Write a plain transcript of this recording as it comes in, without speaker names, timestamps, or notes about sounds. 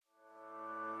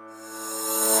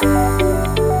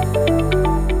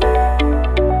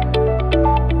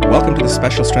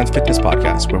Special Strength Fitness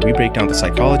Podcast, where we break down the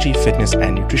psychology, fitness,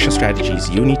 and nutrition strategies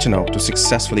you need to know to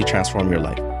successfully transform your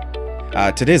life.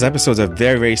 Today's episode is a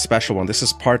very, very special one. This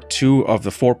is part 2 of the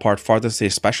 4-part Father's Day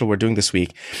special we're doing this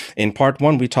week. In part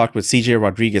 1, we talked with CJ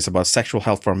Rodriguez about sexual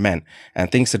health for men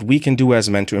and things that we can do as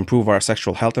men to improve our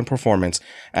sexual health and performance.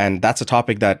 And that's a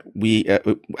topic that we,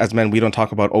 as men, we don't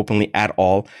talk about openly at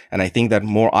all. And I think that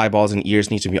more eyeballs and ears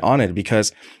need to be on it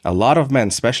because a lot of men,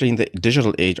 especially in the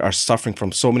digital age, are suffering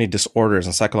from so many disorders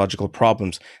and psychological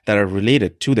problems that are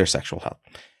related to their sexual health.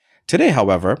 Today,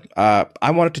 however,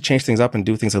 I wanted to change things up and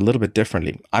do things a little bit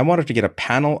differently. I wanted to get a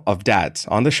panel of dads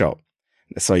on the show,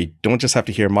 so you don't just have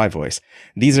to hear my voice.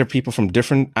 These are people from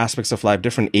different aspects of life,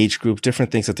 different age groups, different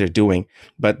things that they're doing.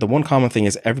 But the one common thing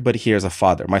is everybody here is a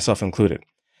father, myself included.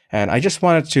 And I just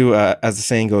wanted to, as the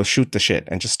saying goes, shoot the shit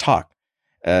and just talk.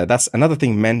 That's another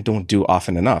thing men don't do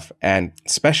often enough. And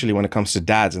especially when it comes to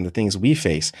dads and the things we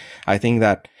face, I think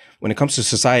that when it comes to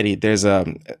society, there's a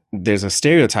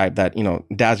stereotype that,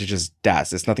 dads are just dads.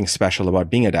 There's nothing special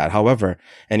about being a dad. However,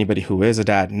 anybody who is a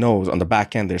dad knows on the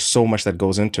back end, there's so much that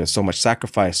goes into it, so much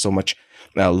sacrifice, so much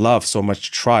love, so much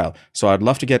trial. So I'd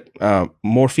love to get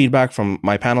more feedback from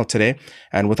my panel today.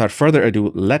 And without further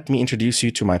ado, let me introduce you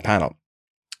to my panel.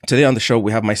 Today on the show,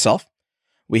 we have myself.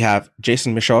 We have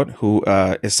Jason Michaud, who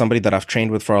is somebody that I've trained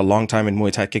with for a long time in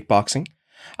Muay Thai kickboxing.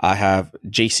 I have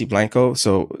JC Blanco.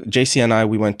 So JC and I,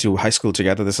 we went to high school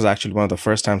together. This is actually one of the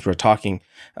first times we're talking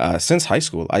since high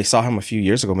school. I saw him a few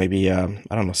years ago, maybe,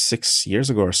 6 years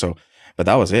ago or so. But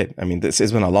that was it. I mean, this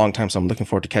has been a long time, so I'm looking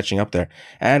forward to catching up there.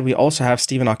 And we also have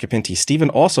Stephen Occupinti. Stephen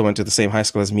also went to the same high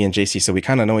school as me and JC, so we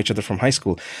kind of know each other from high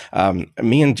school.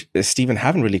 Me and Stephen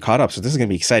haven't really caught up, so this is going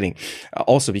to be exciting.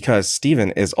 Also because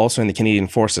Stephen is also in the Canadian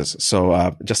Forces.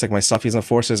 So just like myself, he's in the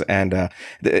Forces. And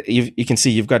you can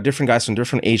see you've got different guys from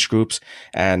different age groups.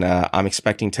 And I'm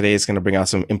expecting today is going to bring out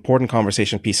some important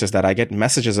conversation pieces that I get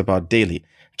messages about daily.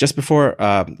 Just before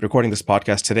recording this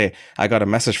podcast today, I got a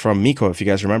message from Miko. If you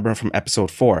guys remember him from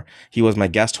episode 4, he was my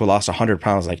guest who lost 100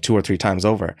 pounds like 2 or 3 times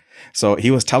over. So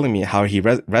he was telling me how he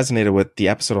resonated with the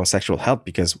episode on sexual health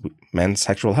because men's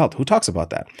sexual health. Who talks about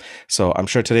that? So I'm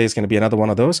sure today is going to be another one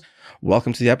of those.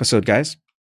 Welcome to the episode, guys.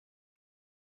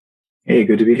 Hey,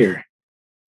 good to be here.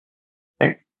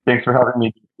 Thanks for having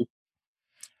me.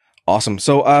 Awesome.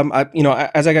 So,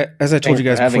 as I told you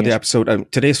guys before the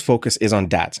episode, today's focus is on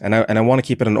dads, and I want to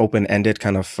keep it an open-ended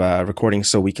kind of recording,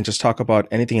 so we can just talk about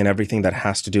anything and everything that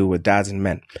has to do with dads and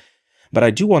men. But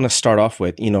I do want to start off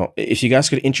with, if you guys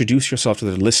could introduce yourself to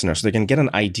the listeners, so they can get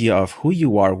an idea of who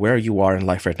you are, where you are in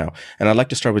life right now. And I'd like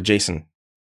to start with Jason.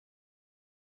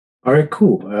 All right,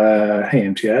 cool. Hey,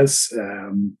 MTS.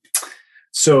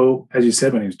 So, as you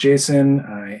said, my name is Jason.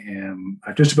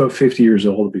 I'm just about 50 years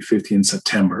old. I'll be 50 in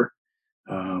September,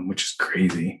 which is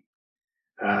crazy.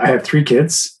 I have 3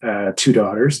 kids, 2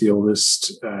 daughters. The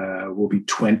oldest will be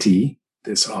 20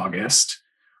 this August.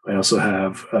 I also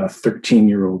have a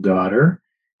 13-year-old daughter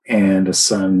and a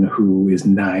son who is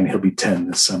 9. He'll be 10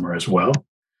 this summer as well.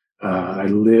 I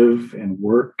live and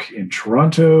work in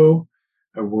Toronto.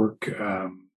 I work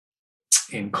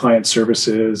in client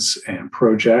services and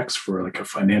projects for like a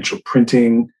financial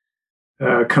printing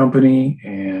company.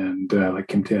 And like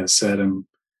Kim has said, I'm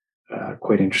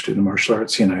quite interested in martial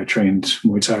arts. He and I trained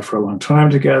Muay Thai for a long time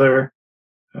together.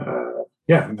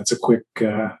 And that's a quick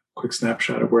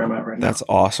snapshot of where I'm at right now. That's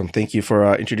awesome. Thank you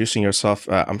for introducing yourself.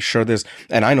 I'm sure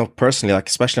and I know personally, like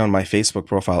especially on my Facebook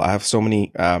profile, I have so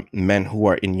many men who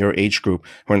are in your age group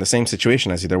who are in the same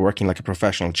situation as you. They're working like a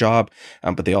professional job,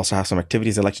 but they also have some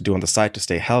activities they like to do on the side to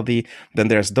stay healthy. Then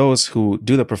there's those who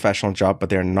do the professional job, but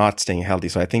they're not staying healthy.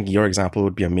 So I think your example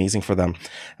would be amazing for them,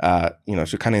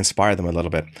 to kind of inspire them a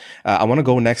little bit. I want to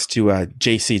go next to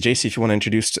JC. JC, if you want to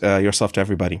introduce yourself to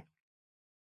everybody.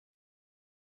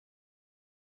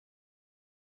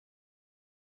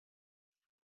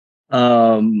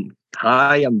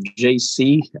 Hi, I'm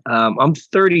JC. I'm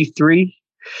 33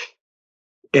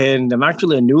 and I'm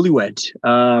actually a newlywed.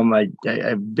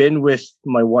 I've been with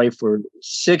my wife for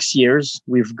 6 years.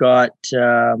 We've got,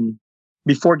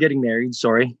 before getting married,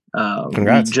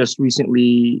 Congrats. We just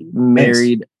recently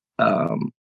married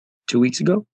 2 weeks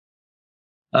ago.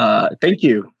 Thank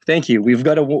you.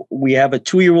 We have a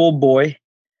 2-year-old boy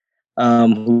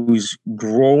who's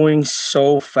growing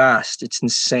so fast. It's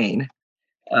insane.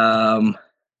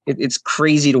 It's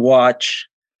crazy to watch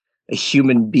a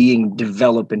human being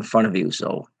develop in front of you.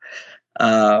 So,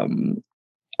 I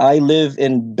live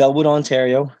in Bellwood,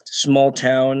 Ontario, small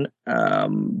town,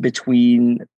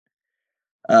 between,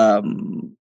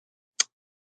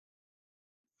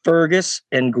 Fergus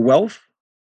and Guelph.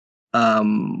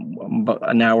 I'm about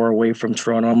an hour away from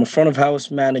Toronto. I'm a front of house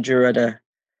manager at a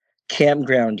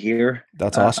campground here.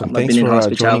 That's awesome. I've Thanks been in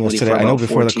for joining us hospitality today. for I know about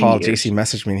before the 14 call, JC years.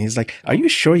 messaged me and he's like, "Are you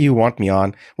sure you want me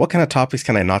on? What kind of topics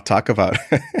can I not talk about?"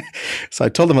 So I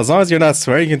told him, as long as you're not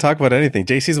swearing, you can talk about anything.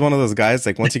 JC's one of those guys,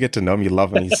 like once you get to know him, you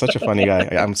love him. He's such a funny guy.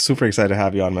 I'm super excited to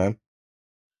have you on, man.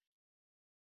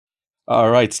 All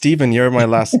right, Stephen, you're my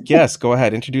last guest. Go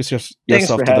ahead, introduce Thanks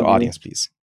yourself for to the having me. audience, please.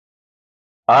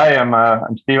 Hi,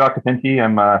 I'm Steve Occhipinti.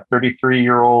 I'm a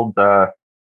 33-year-old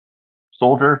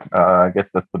soldier. I guess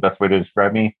that's the best way to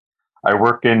describe me. I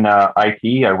work in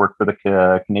IT. I work for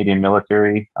the Canadian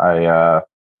military. I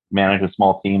manage a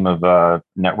small team of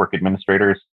network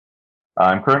administrators.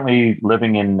 I'm currently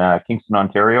living in Kingston,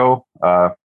 Ontario.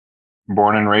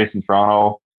 Born and raised in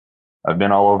Toronto. I've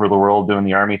been all over the world doing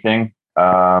the Army thing.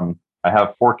 I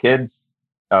have 4 kids,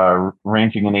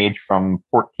 ranging in age from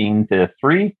 14 to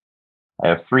 3. I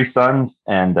have 3 sons,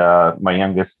 and my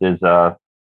youngest is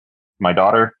my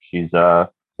daughter. She's 3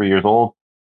 years old.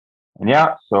 And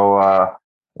yeah, so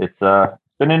it's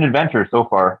been an adventure so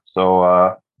far.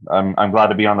 So I'm glad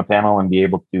to be on the panel and be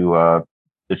able to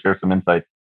share some insights.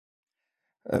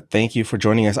 Thank you for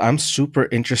joining us. I'm super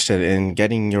interested in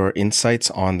getting your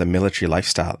insights on the military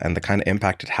lifestyle and the kind of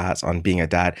impact it has on being a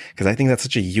dad, because I think that's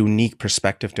such a unique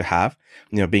perspective to have.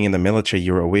 You know, being in the military,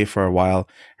 you're away for a while,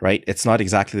 right? It's not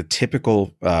exactly the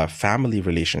typical family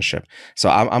relationship.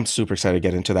 So I'm super excited to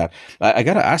get into that. I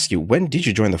got to ask you, when did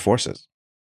you join the forces?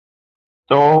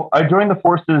 So I joined the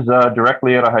forces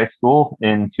directly out of high school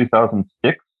in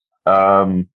 2006.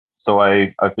 So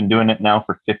I've been doing it now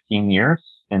for 15 years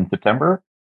in September.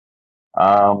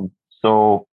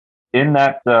 So in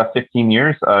that 15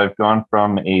 years, I've gone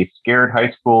from a scared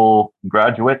high school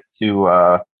graduate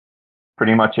to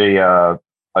pretty much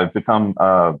I've become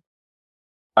a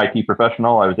IT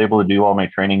professional. I was able to do all my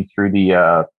training through the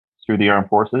armed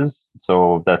forces.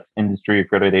 So that's industry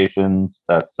accreditations.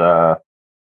 That's a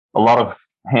lot of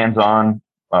hands-on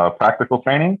practical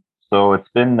training. So it's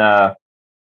been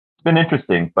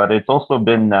interesting, but it's also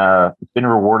been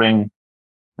rewarding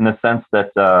in the sense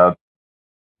that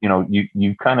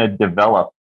you kind of develop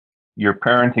your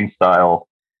parenting style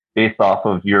based off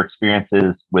of your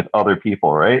experiences with other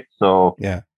people, right? So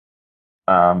Yeah.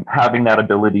 Having that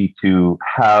ability to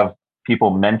have people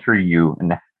mentor you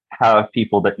and have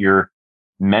people that you're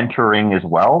mentoring as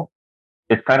well,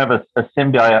 it's kind of a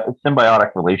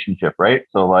symbiotic relationship, right?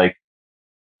 So like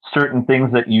certain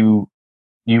things that you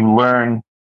learn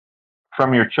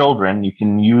from your children, you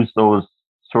can use those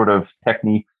sort of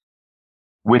techniques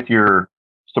with your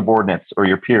subordinates or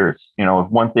your peers. You know, if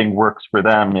one thing works for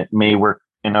them, it may work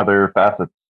in other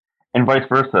facets, and vice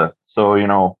versa.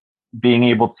 So, being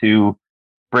able to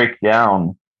break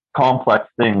down complex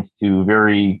things to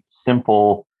very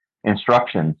simple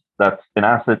instructions, that's an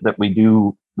asset that we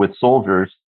do with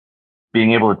soldiers,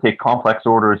 being able to take complex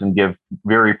orders and give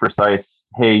very precise,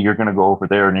 hey, you're going to go over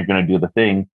there and you're going to do the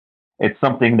thing. It's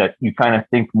something that you kind of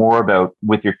think more about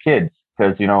with your kids,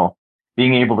 because,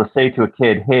 being able to say to a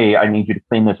kid, hey, I need you to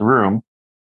clean this room,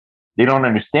 they don't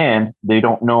understand. They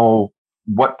don't know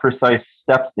what precise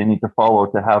steps they need to follow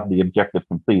to have the objective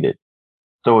completed.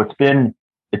 So it's been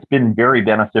very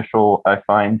beneficial, I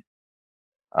find.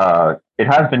 It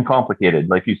has been complicated,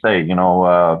 like you say.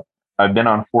 I've been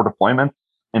on 4 deployments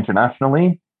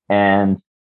internationally, and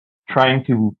trying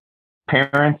to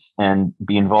parent and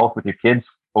be involved with your kids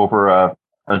over a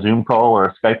Zoom call or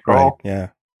a Skype call, Right, yeah,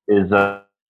 is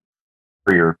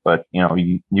barrier, but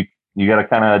you got to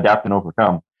kind of adapt and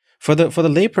overcome. For the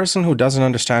layperson who doesn't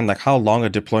understand, like how long a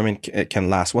deployment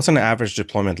can last, what's an average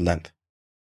deployment length?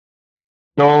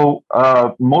 So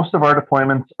most of our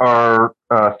deployments are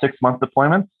 6-month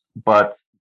deployments, but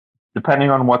depending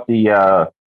on what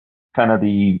the kind of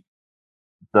the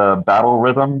battle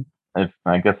rhythm, if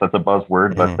I guess that's a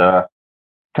buzzword, but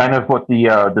kind of what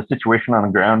the situation on the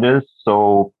ground is.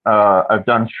 So I've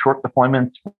done short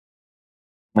deployments.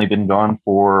 I've been gone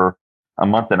for a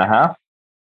month and a half,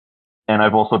 and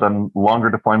I've also done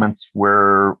longer deployments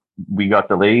where we got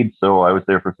delayed. So I was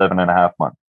there for 7.5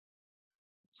 months.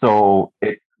 So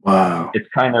it's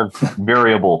kind of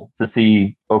variable to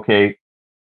see, okay,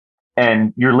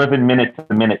 and you're living minute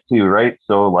to minute too, right?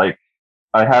 So like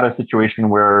I had a situation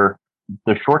where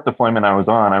the short deployment I was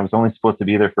on, I was only supposed to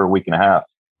be there for a week and a half,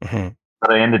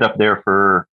 but I ended up there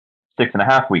for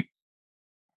 6.5 weeks.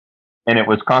 And it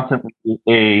was constantly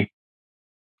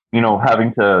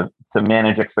having to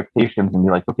manage expectations and be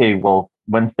like, okay, well,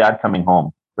 when's dad coming home?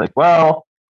 It's like, well,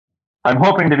 I'm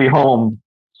hoping to be home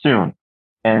soon,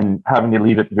 and having to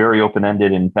leave it very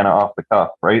open-ended and kind of off the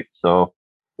cuff, right? So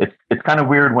it's kind of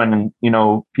weird when,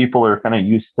 people are kind of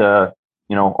used to,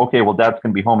 okay, well, dad's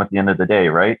going to be home at the end of the day,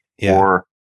 right? Yeah. Or,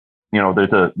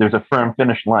 there's a firm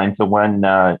finish line to when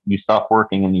you stop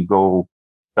working and you go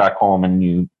back home and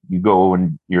you go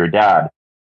and you're a dad.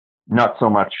 Not so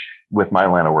much with my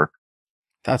line of work.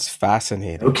 That's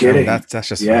fascinating. No kidding. That's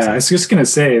just I was just gonna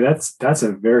say that's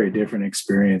a very different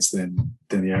experience than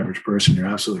the average person. You're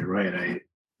absolutely right.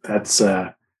 That's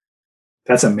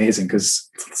amazing because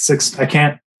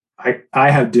I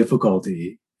have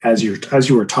difficulty as you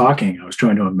were talking. I was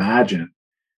trying to imagine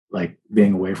like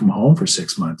being away from home for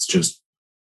 6 months,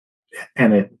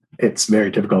 and it's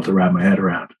very difficult to wrap my head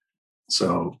around.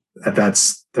 So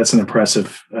that's an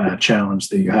impressive challenge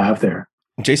that you have there.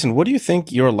 Jason, what do you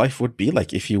think your life would be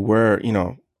like if you were,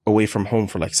 away from home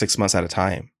for like 6 months at a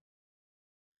time?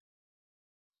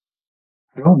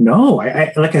 I don't know.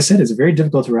 I like I said, it's very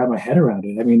difficult to wrap my head around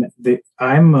it. I mean,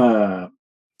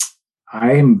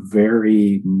 I'm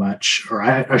very much, or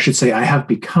I should say, I have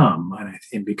become,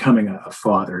 in becoming a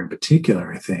father in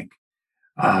particular, I think,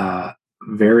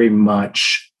 very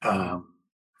much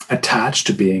attached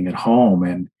to being at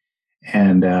home,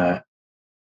 and I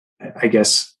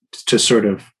guess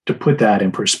to put that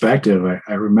in perspective,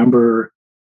 I remember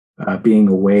being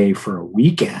away for a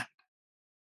weekend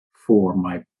for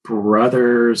my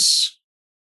brother's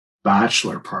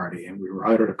bachelor party, and we were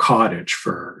out at a cottage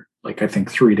for like I think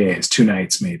 3 days, 2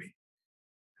 nights maybe,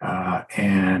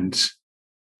 and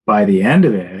by the end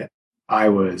of it, I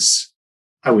was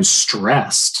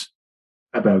stressed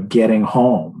about getting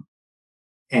home,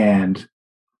 and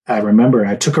I remember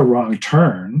I took a wrong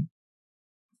turn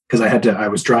because I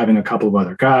was driving a couple of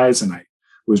other guys, and I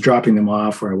was dropping them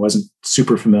off where I wasn't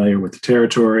super familiar with the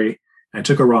territory. I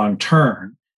took a wrong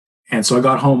turn, and so I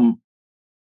got home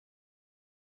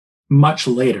much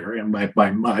later, and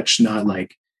by much, not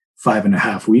like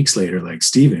 5.5 weeks later, like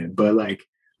Steven, but like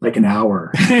an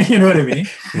hour. You know what I mean?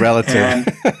 Relative.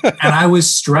 And I was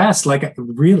stressed. Like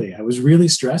really, I was really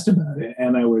stressed about it,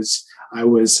 and I was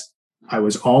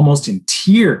almost in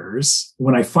tears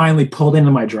when I finally pulled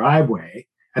into my driveway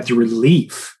at the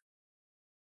relief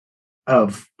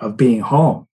of being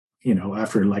home,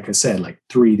 after, like I said, like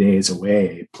 3 days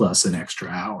away plus an extra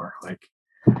hour. Like,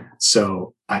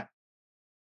 so I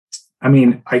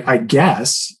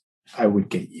guess I would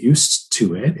get used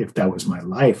to it if that was my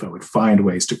life. I would find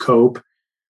ways to cope,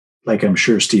 like I'm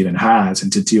sure Stephen has,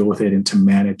 and to deal with it and to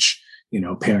manage,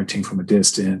 parenting from a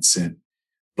distance.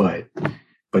 But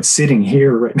sitting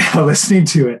here right now, listening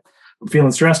to it, I'm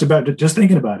feeling stressed about it. Just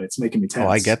thinking about it, it's making me tense. Oh,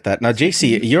 I get that. Now,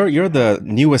 JC, you're the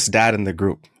newest dad in the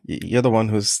group. You're the one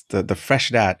who's the fresh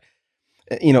dad.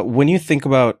 When you think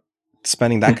about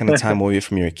spending that kind of time away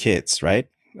from your kids, right,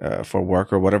 for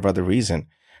work or whatever other reason,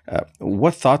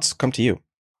 what thoughts come to you?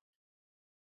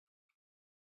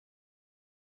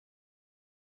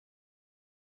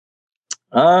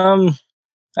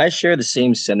 I share the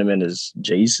same sentiment as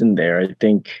Jason there. I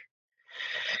think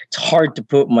it's hard to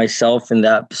put myself in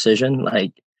that position.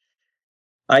 Like,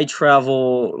 I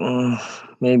travel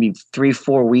maybe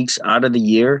 3-4 weeks out of the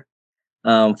year.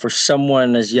 For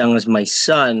someone as young as my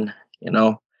son,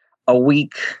 a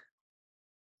week,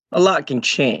 a lot can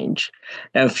change.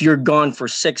 And if you're gone for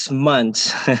 6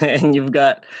 months and you've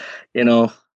got,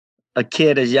 a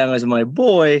kid as young as my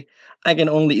boy, I can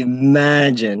only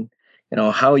imagine,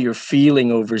 how you're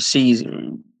feeling overseas,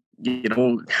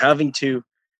 having to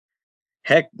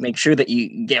make sure that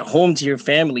you get home to your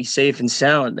family safe and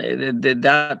sound.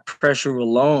 That pressure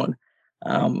alone,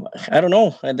 I don't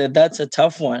know. That's a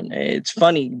tough one. It's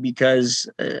funny because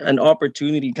an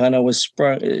opportunity kind of was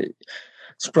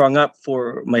sprung up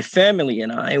for my family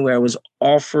and I, where I was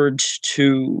offered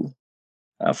to,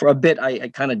 for a bit, I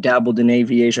kind of dabbled in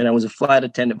aviation. I was a flight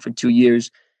attendant for 2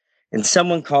 years, and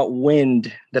someone caught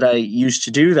wind that I used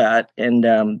to do that,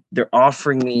 and they're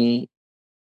offering me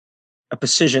a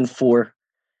position for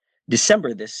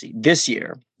December this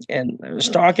year. And I was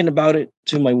talking about it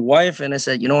to my wife, and I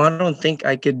said, I don't think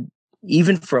I could,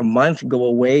 even for a month, go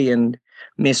away and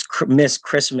miss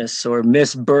Christmas or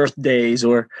miss birthdays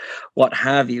or what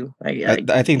have you.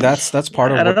 I think that's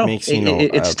part of what makes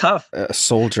it's tough.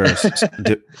 Soldiers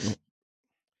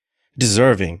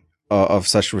deserving of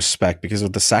such respect, because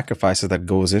of the sacrifices that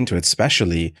goes into it,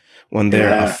 especially when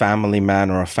they're a family man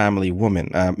or a family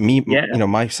woman.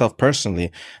 Myself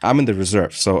personally, I'm in the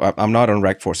reserve, so I'm not on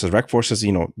rec forces. Rec forces,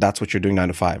 that's what you're doing 9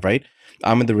 to 5, right?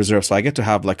 I'm in the reserve, so I get to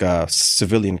have like a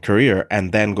civilian career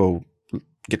and then go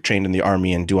get trained in the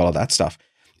army and do all of that stuff.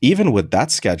 Even with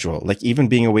that schedule, like even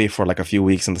being away for like a few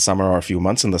weeks in the summer or a few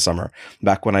months in the summer,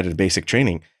 back when I did basic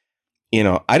training,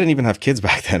 I didn't even have kids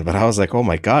back then, but I was like, oh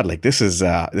my God, like this is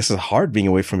hard being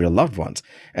away from your loved ones.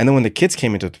 And then when the kids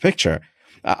came into the picture,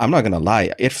 I'm not going to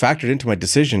lie, it factored into my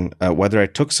decision whether I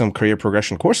took some career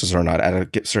progression courses or not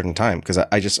at a certain time. Because I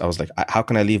was like, how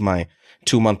can I leave my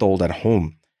 2-month-old at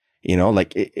home?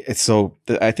 Like it's so,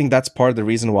 I think that's part of the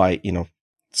reason why,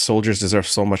 soldiers deserve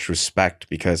so much respect,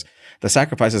 because the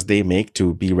sacrifices they make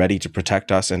to be ready to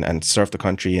protect us and serve the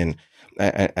country and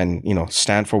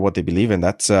stand for what they believe in,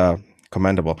 that's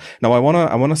commendable. Now, I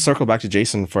want to circle back to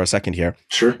Jason for a second here.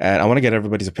 Sure. And I want to get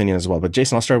everybody's opinion as well. But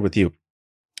Jason, I'll start with you.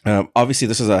 Obviously,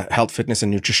 this is a health, fitness,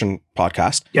 and nutrition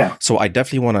podcast. Yeah. So I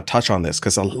definitely want to touch on this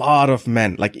because a lot of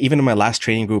men, like even in my last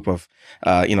training group of,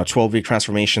 12-week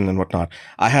transformation and whatnot,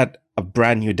 I had a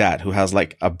brand new dad who has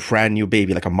like a brand new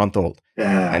baby, like a month old.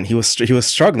 Yeah. And he was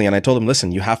struggling. And I told him,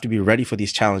 listen, you have to be ready for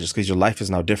these challenges because your life is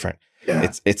now different.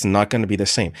 Yeah. It's not going to be the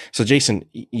same. So Jason,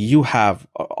 you have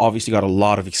obviously got a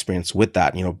lot of experience with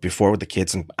that, before with the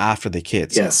kids and after the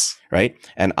kids. Yes. Right.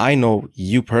 And I know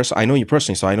you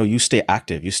personally, so I know you stay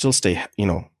active. You still stay,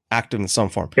 active in some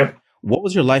form. Yep. What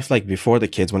was your life like before the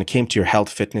kids when it came to your health,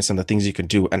 fitness, and the things you could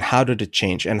do? And how did it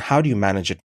change? And how do you manage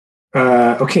it?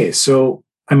 Okay. So,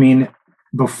 I mean,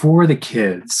 before the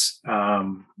kids,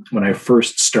 when I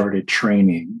first started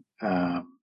training, I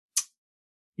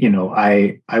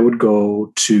would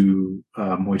go to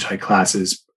Muay Thai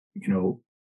classes,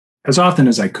 as often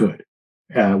as I could,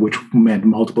 which meant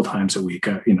multiple times a week.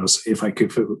 If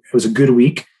it was a good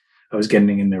week, I was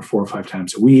getting in there 4 or 5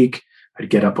 times a week. I'd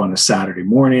get up on a Saturday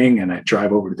morning and I'd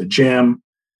drive over to the gym,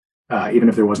 even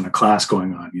if there wasn't a class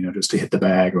going on, just to hit the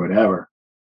bag or whatever.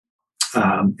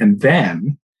 And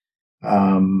then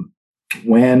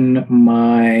when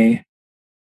my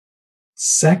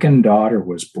second daughter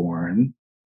was born,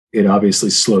 it obviously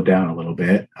slowed down a little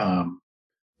bit,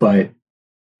 but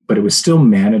it was still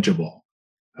manageable.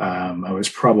 I was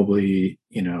probably,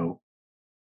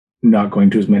 not going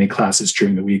to as many classes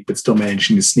during the week, but still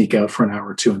managing to sneak out for an hour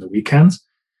or two on the weekends.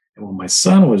 And when my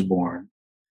son was born,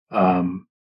 I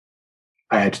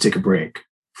had to take a break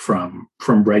from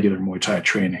regular Muay Thai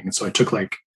training. And so I took I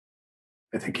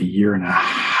think a year and a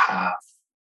half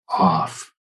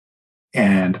off,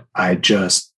 and I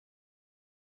just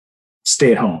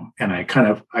stayed home, and I kind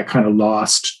of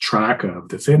lost track of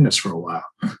the fitness for a while.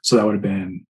 So that would have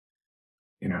been,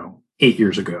 8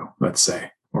 years ago, let's say,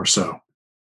 or so.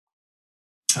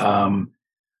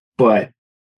 But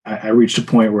I reached a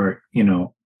point where,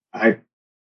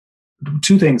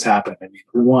 two things happened. I mean,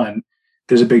 one,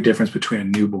 there's a big difference between a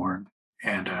newborn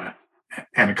and a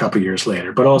couple of years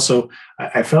later, but also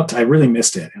I felt I really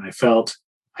missed it. And I felt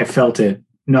it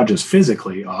not just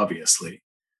physically, obviously,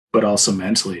 but also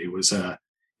mentally. It was,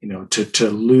 to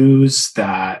lose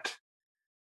that,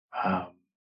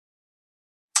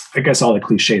 I guess all the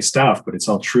cliche stuff, but it's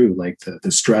all true. Like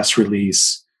the stress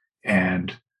release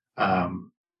and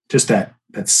just that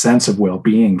sense of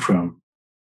well-being from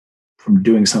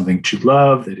doing something that you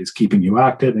love, that is keeping you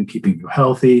active and keeping you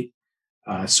healthy.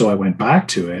 So I went back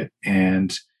to it,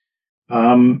 and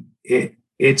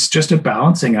it's just a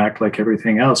balancing act like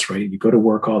everything else, right? You go to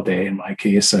work all day. In my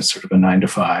case, that's sort of a 9 to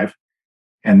 5.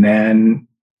 And then,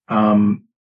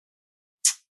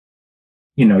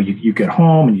 you get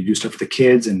home and you do stuff with the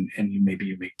kids, and maybe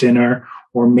you make dinner,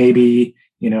 or maybe,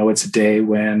 it's a day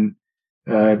when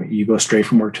you go straight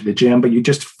from work to the gym, but you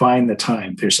just find the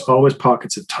time. There's always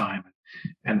pockets of time,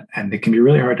 and they can be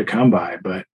really hard to come by.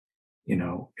 But,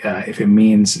 if it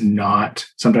means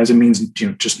sometimes it means,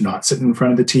 just not sitting in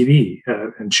front of the TV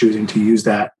and choosing to use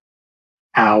that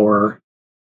hour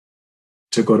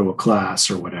to go to a class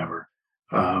or whatever.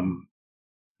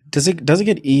 Does it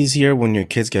get easier when your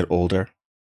kids get older?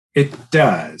 It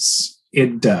does.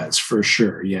 It does, for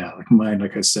sure. Yeah. Like mine,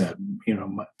 like I said,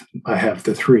 I have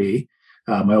the 3.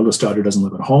 My oldest daughter doesn't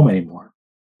live at home anymore.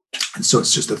 And so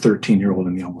it's just the 13-year-old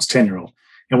and the almost 10-year-old.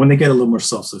 And when they get a little more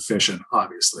self-sufficient,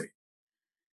 obviously,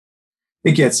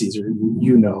 it gets easier,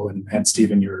 and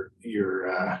Stephen, you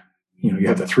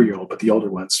have the 3-year-old, but the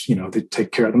older ones, they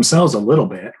take care of themselves a little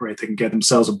bit, right? They can get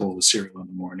themselves a bowl of cereal in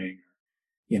the morning,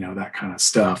 that kind of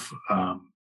stuff.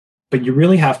 But you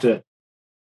really have to,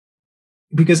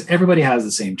 because everybody has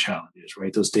the same challenges,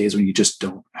 right? Those days when you just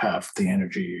don't have the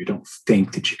energy, or you don't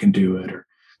think that you can do it, or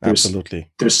there's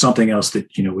something else that,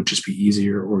 would just be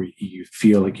easier, or you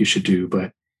feel like you should do.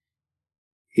 But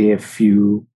if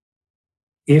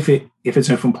it's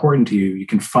important to you, you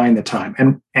can find the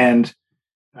time. And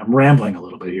I'm rambling a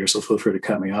little bit here, so feel free to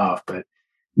cut me off. But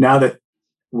now that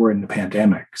we're in the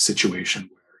pandemic situation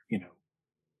where,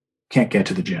 can't get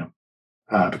to the gym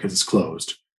because it's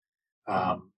closed,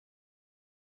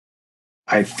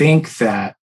 I think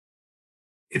that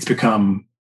it's become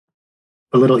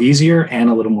a little easier and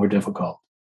a little more difficult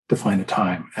to find the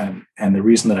time. And the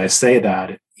reason that I say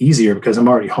that easier, because I'm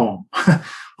already home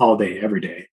all day, every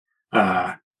day.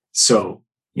 So,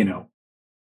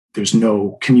 there's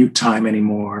no commute time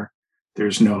anymore.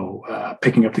 There's no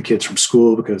picking up the kids from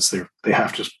school because they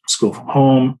have to school from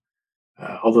home.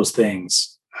 All those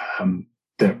things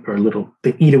that are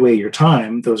they eat away your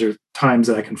time. Those are times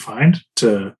that I can find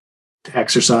to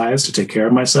exercise, to take care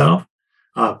of myself.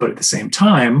 But at the same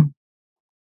time,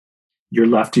 you're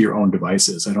left to your own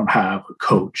devices. I don't have a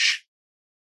coach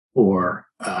or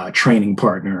a training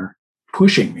partner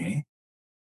pushing me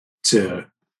to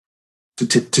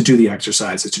do the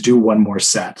exercises, to do one more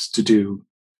set, to do,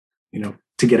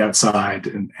 to get outside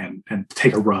and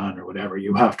take a run or whatever.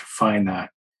 You have to find that.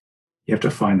 You have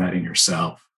to find that in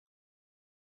yourself.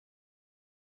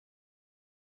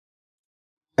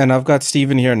 And I've got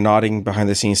Stephen here nodding behind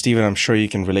the scenes. Stephen, I'm sure you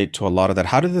can relate to a lot of that.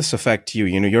 How did this affect you?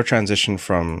 Your transition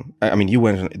from, you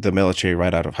went in the military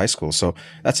right out of high school. So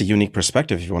that's a unique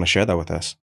perspective if you want to share that with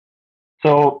us.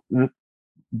 So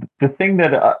the thing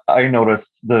that I noticed,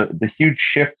 the huge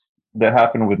shift that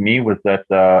happened with me was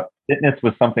that fitness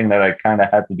was something that I kind of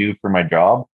had to do for my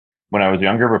job when I was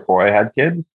younger, before I had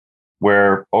kids,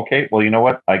 where, okay, well, you know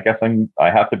what? I guess I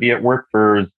have to be at work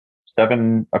for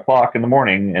 7 o'clock in the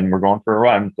morning and we're going for a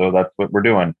run. So that's what we're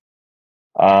doing.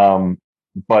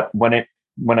 But when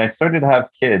I started to have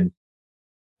kids,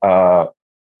 I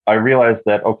realized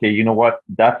that, okay, you know what?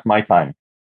 That's my time.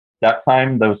 That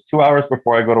time, those 2 hours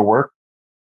before I go to work,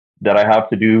 that I have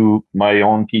to do my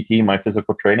own PT, my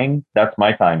physical training, that's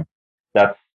my time.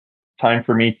 That's time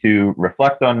for me to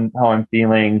reflect on how I'm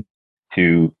feeling,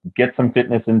 to get some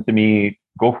fitness into me,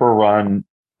 go for a run,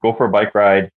 go for a bike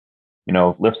ride,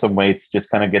 lift some weights, just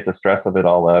kind of get the stress of it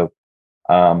all out.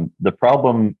 The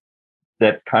problem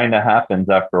that kind of happens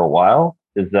after a while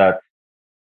is that,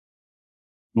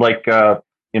 like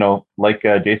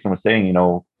Jason was saying,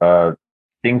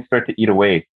 things start to eat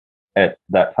away at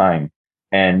that time,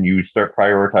 and you start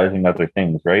prioritizing other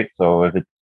things, right? So if it's,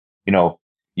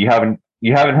 you haven't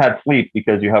had sleep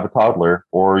because you have a toddler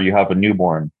or you have a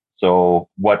newborn. So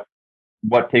what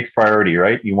takes priority,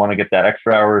 right? You want to get that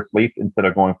extra hour of sleep instead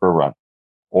of going for a run.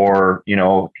 Or,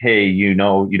 hey, you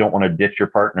don't want to ditch your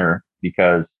partner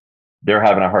because they're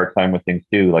having a hard time with things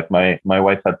too. Like my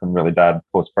wife had some really bad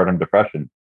postpartum depression.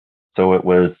 So it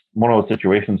was one of those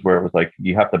situations where it was like,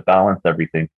 you have to balance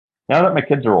everything. Now that my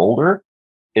kids are older,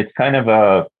 it's kind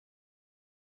of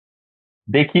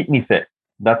they keep me fit.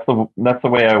 That's the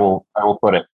way I will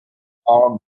put it.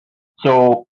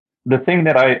 So the thing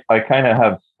that I kind of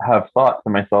have thought to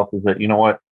myself is that, you know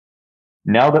what,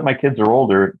 now that my kids are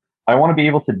older, I want to be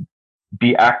able to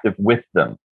be active with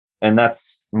them. And that's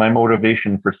my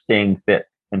motivation for staying fit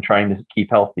and trying to keep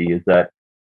healthy, is that,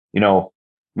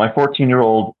 my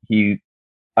 14-year-old,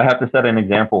 I have to set an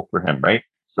example for him, right?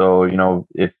 So,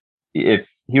 if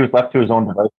he was left to his own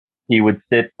device, he would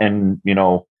sit and,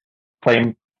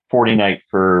 play Fortnite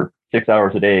for 6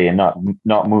 hours a day and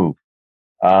not move.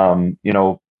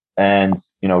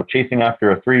 Chasing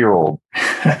after a 3-year-old,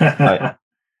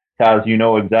 Taz,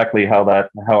 exactly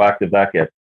how active that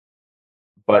gets.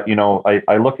 But,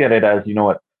 I look at it as,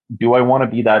 what, do I want to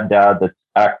be that dad that's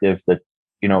active, that's,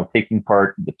 taking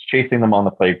part, that's chasing them on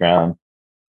the playground,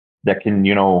 that can,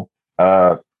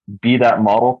 be that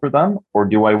model for them? Or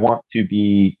do I want to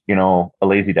be, a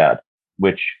lazy dad,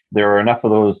 which there are enough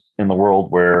of those in the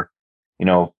world where,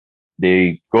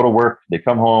 they go to work, they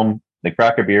come home, they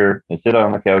crack a beer, they sit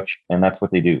on the couch, and that's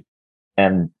what they do.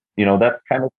 And,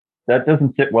 that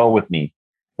doesn't sit well with me.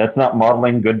 That's not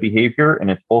modeling good behavior.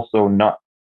 And it's also not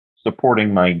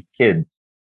supporting my kids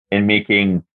in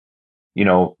making,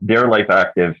 their life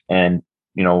active and,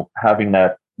 having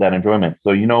that enjoyment.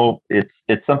 So,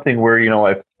 it's something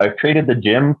where, I've traded the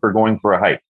gym for going for a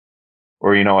hike,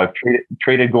 or, I've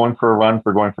traded going for a run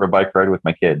for going for a bike ride with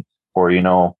my kids, or,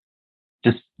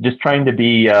 just trying to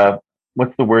be,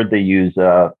 what's the word they use?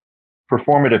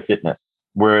 Performative fitness,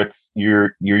 where it's,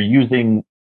 you're using,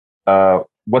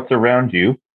 what's around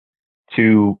you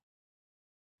to,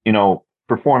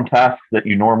 perform tasks that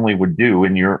you normally would do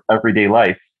in your everyday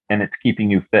life, and it's keeping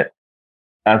you fit,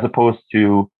 as opposed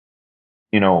to,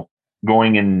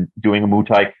 going and doing a Muay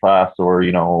Thai class or,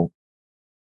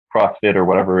 CrossFit or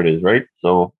whatever it is, right?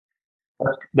 So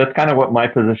that's kind of what my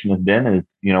position has been, is,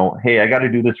 hey, I got to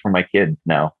do this for my kids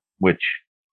now, which,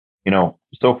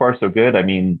 so far so good. I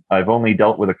mean, I've only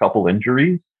dealt with a couple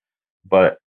injuries,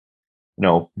 but,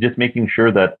 just making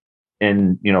sure that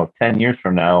in, 10 years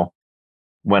from now,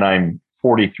 when I'm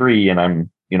 43 and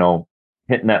I'm,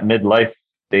 hitting that midlife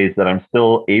phase, that I'm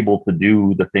still able to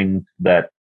do the things that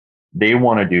they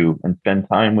want to do and spend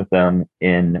time with them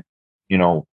in,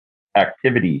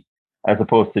 activity, as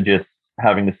opposed to just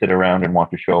having to sit around and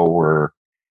watch a show or,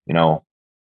 you know,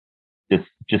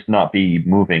 just not be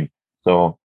moving.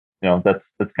 So,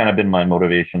 that's kind of been my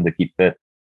motivation to keep fit.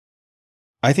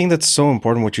 I think that's so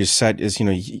important. What you said is,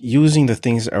 using the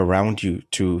things around you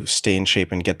to stay in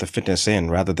shape and get the fitness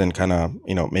in, rather than kind of,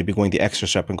 maybe going the extra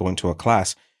step and going to a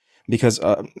class. Because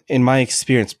in my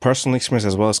experience, personal experience,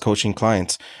 as well as coaching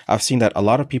clients, I've seen that a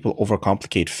lot of people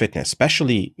overcomplicate fitness,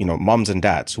 especially, moms and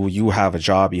dads who, you have a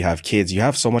job, you have kids, you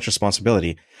have so much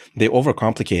responsibility. They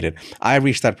overcomplicate it. I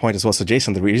reached that point as well. So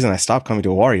Jason, the reason I stopped coming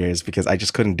to Warrior is because I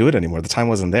just couldn't do it anymore. The time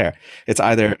wasn't there. It's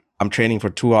either I'm training for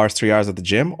 2 hours, 3 hours at the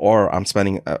gym, or I'm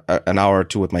spending an hour or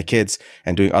two with my kids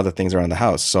and doing other things around the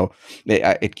house. So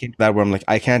it came to that where I'm like,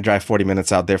 I can't drive 40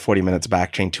 minutes out there, 40 minutes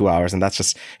back, train 2 hours. And that's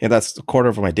just, that's a quarter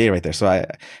of my day right there. So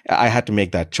I had to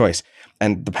make that choice.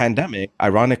 And the pandemic,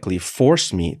 ironically,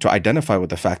 forced me to identify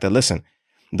with the fact that, listen,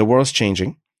 the world's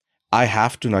changing. I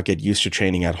have to not get used to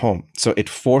training at home. So it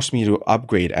forced me to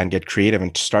upgrade and get creative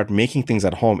and start making things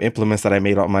at home, implements that I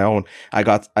made on my own.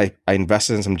 I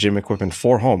invested in some gym equipment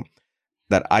for home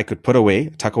that I could put away,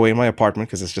 tuck away in my apartment,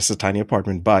 because it's just a tiny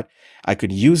apartment, but I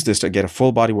could use this to get a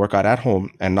full body workout at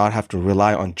home and not have to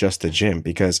rely on just the gym.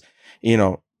 Because,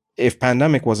 if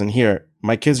pandemic wasn't here,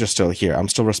 my kids are still here. I'm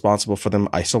still responsible for them.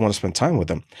 I still want to spend time with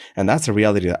them. And that's a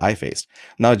reality that I faced.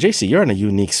 Now, JC, you're in a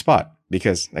unique spot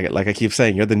because, like I keep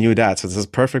saying, you're the new dad. So this is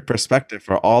perfect perspective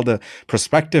for all the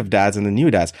prospective dads and the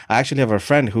new dads. I actually have a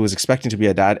friend who is expecting to be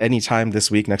a dad anytime this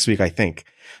week, next week, I think.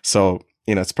 So,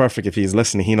 it's perfect. If he's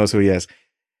listening, he knows who he is.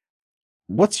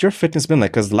 What's your fitness been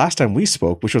like? Because last time we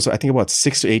spoke, which was, I think, about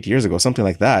 6 to 8 years ago, something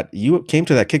like that, you came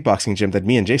to that kickboxing gym that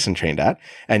me and Jason trained at,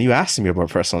 and you asked me about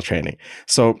personal training.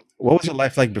 So what was your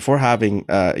life like before having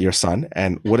your son,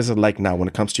 and what is it like now when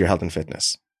it comes to your health and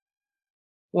fitness?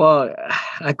 Well,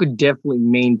 I could definitely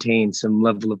maintain some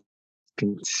level of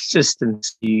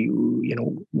consistency,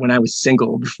 when I was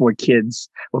single before kids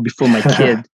or before my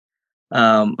kid.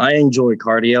 I enjoy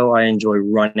cardio. I enjoy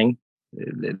running.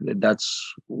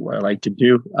 That's what I like to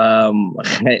do. I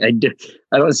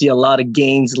don't see a lot of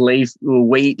gains,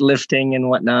 weight lifting and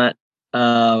whatnot.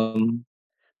 I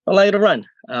like to run.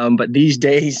 But these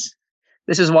days,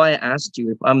 this is why I asked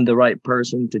you if I'm the right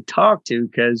person to talk to,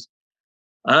 because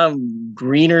I'm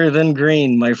greener than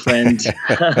green, my friend.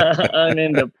 I'm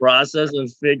in the process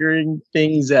of figuring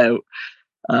things out.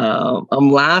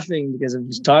 I'm laughing because I'm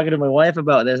just talking to my wife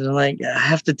about this. I'm like, I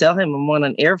have to tell him I'm on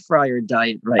an air fryer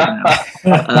diet right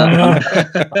now.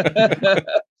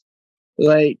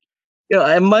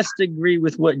 I must agree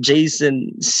with what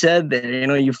Jason said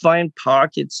there. You find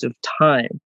pockets of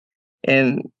time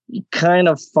and you kind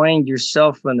of find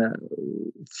yourself on a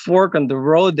fork on the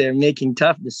road there, making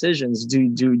tough decisions.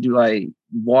 Do I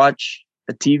watch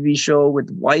a TV show with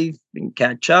wife and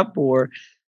catch up, or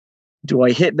do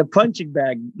I hit the punching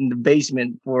bag in the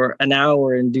basement for an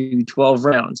hour and do 12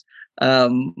 rounds?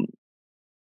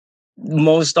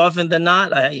 Most often than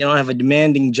not, I have a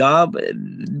demanding job.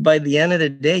 By the end of the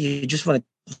day, you just want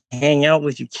to hang out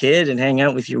with your kid and hang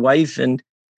out with your wife, and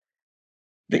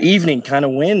the evening kind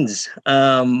of wins.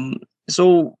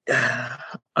 So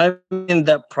I'm in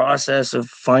that process of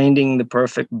finding the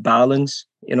perfect balance.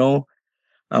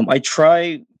 I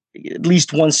try at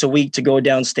least once a week to go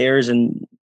downstairs and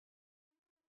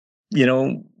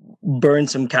burn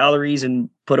some calories and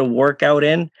put a workout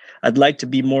in. I'd like to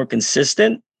be more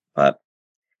consistent, but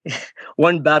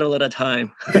one battle at a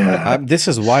time. This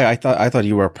is why I thought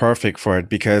you were perfect for it,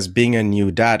 because being a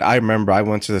new dad, I remember I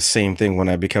went through the same thing when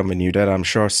I became a new dad. I'm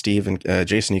sure Steve and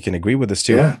Jason, you can agree with this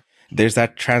too. Yeah. There's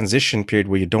that transition period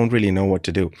where you don't really know what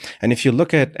to do. And if you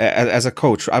look at, as a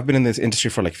coach, I've been in this industry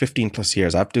for like 15 plus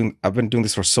years. I've been doing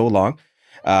this for so long,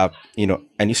 and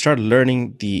you start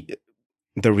learning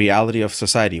the reality of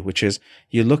society, which is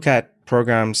you look at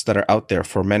programs that are out there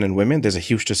for men and women, there's a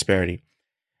huge disparity.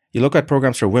 You look at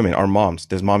programs for women or moms,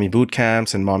 there's mommy boot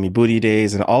camps and mommy booty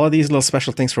days and all of these little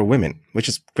special things for women, which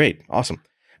is great, awesome.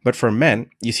 But for men,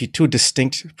 you see two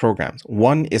distinct programs.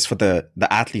 One is for the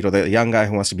athlete or the young guy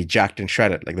who wants to be jacked and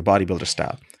shredded, like the bodybuilder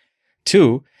style.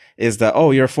 Two is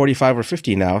you're 45 or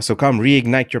 50 now, so come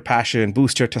reignite your passion and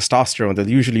boost your testosterone. They'll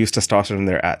usually use testosterone in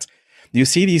their ads. You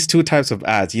see these two types of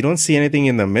ads. You don't see anything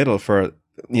in the middle for,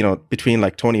 between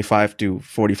like 25 to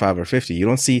 45 or 50. You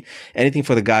don't see anything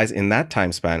for the guys in that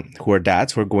time span who are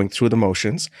dads, who are going through the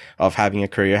motions of having a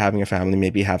career, having a family,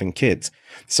 maybe having kids.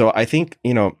 So I think,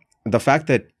 the fact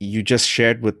that you just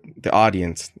shared with the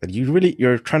audience that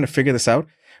you're trying to figure this out,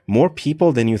 more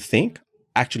people than you think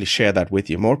actually share that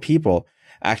with you. More people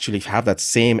actually have that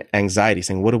same anxiety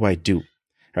saying, what do I do?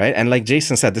 right? And like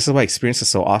Jason said, this is why experience is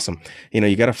so awesome.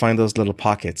 You got to find those little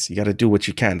pockets. You got to do what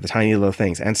you can, the tiny little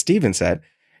things. And Steven said,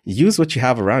 use what you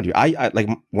have around you. I like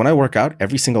when I work out,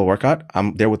 every single workout,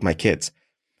 I'm there with my kids.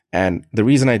 And the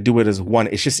reason I do it is, one,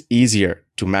 it's just easier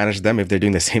to manage them if they're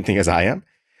doing the same thing as I am.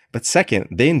 But second,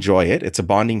 they enjoy it. It's a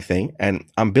bonding thing. And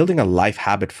I'm building a life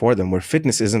habit for them where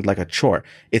fitness isn't like a chore.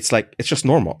 It's just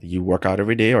normal. You work out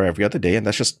every day or every other day, and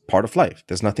that's just part of life.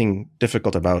 There's nothing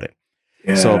difficult about it.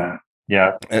 Yeah. So,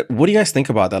 Yeah. What do you guys think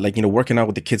about that? Like, working out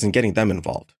with the kids and getting them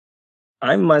involved.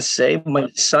 I must say, my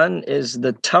son is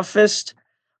the toughest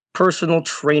personal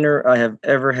trainer I have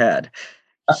ever had.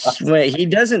 He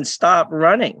doesn't stop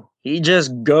running. He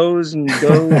just goes and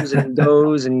goes and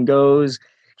goes and goes.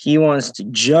 He wants to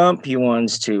jump. He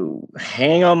wants to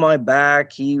hang on my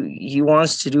back. He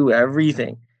wants to do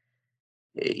everything.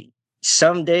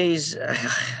 Some days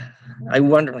I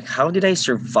wonder, like, how did I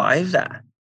survive that?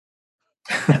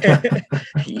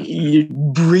 You're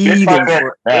breathing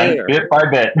for air. Bit by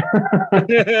bit.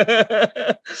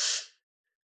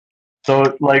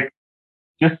 So, like,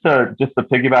 just to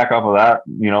piggyback off of that,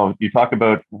 you talk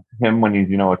about him when he's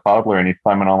a toddler and he's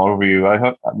climbing all over you. I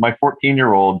have my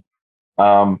 14-year-old.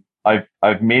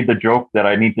 I've made the joke that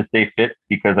I need to stay fit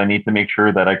because I need to make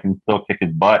sure that I can still kick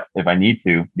his butt if I need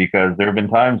to, because there have been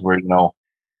times where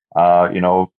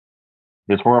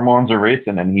his hormones are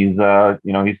racing and he's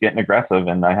getting aggressive,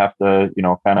 and I have to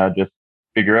kind of just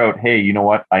figure out, hey, you know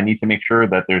what, I need to make sure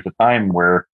that there's a time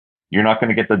where you're not going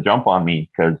to get the jump on me,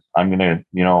 because I'm gonna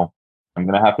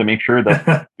have to make sure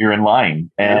that you're in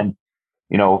line. And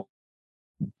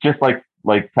just like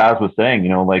Taz was saying,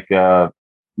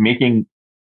 making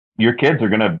your kids are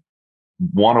going to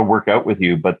want to work out with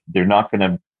you, but they're not going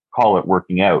to call it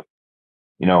working out.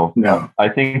 No. I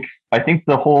think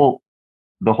the whole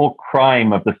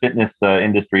crime of the fitness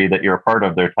industry that you're a part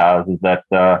of there, Taz, is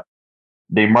that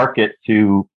they market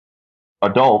to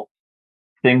adults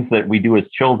things that we do as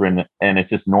children, and it's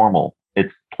just normal.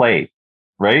 It's play,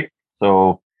 right?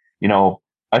 So,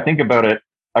 I think about it.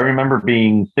 I remember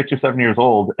being 6 or 7 years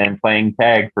old and playing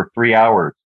tag for 3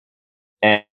 hours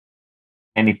and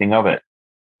anything of it.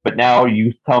 But now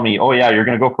you tell me, oh yeah, you're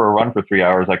going to go for a run for 3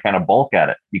 hours. I kind of balk at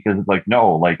it, because it's like,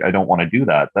 no, like, I don't want to do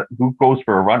that. Who goes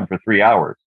for a run for 3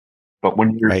 hours? But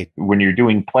when you're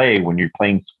doing play, when you're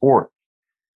playing sports,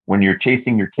 when you're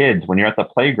chasing your kids, when you're at the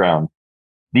playground,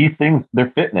 these things,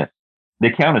 they're fitness. They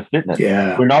count as fitness.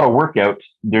 Yeah. They're not a workout.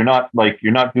 They're not like,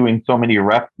 you're not doing so many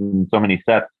reps and so many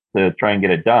sets to try and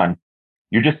get it done.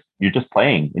 You're just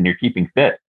playing and you're keeping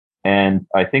fit. And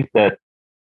I think that,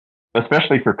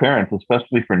 especially for parents,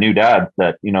 especially for new dads,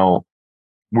 that,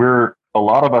 a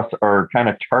lot of us are kind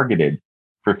of targeted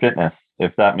for fitness,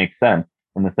 if that makes sense,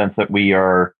 in the sense that we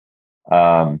are,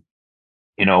 oh,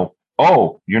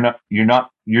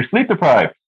 you're sleep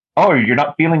deprived. Oh, you're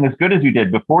not feeling as good as you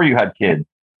did before you had kids.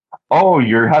 Oh,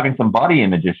 you're having some body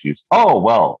image issues. Oh,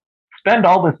 well, spend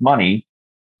all this money,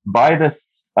 buy this,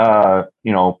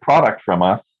 product from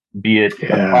us, be it a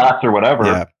class or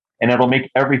whatever, and it'll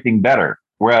make everything better.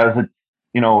 Whereas it's,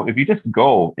 if you just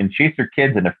go and chase your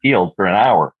kids in a field for an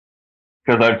hour,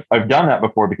 because I've done that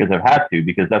before, because I've had to,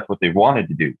 because that's what they wanted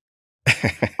to do.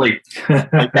 like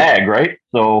tag, right?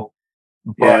 So,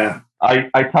 but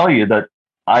I tell you that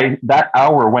that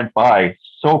hour went by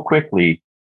so quickly,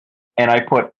 and I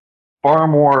put far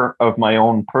more of my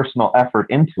own personal effort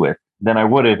into it than I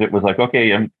would if it was like,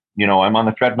 okay, I'm on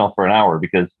the treadmill for an hour,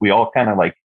 because we all kind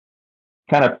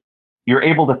of you're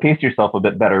able to pace yourself a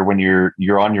bit better when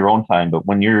you're on your own time. But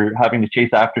when you're having to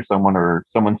chase after someone, or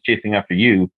someone's chasing after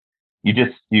you,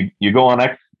 you go on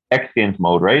X Games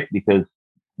mode, right? Because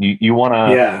you want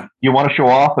to show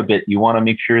off a bit. You want to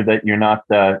make sure that you're not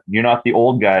the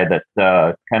old guy that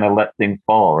kind of let things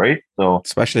fall, right? So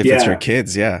especially if it's your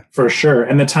kids, for sure.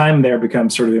 And the time there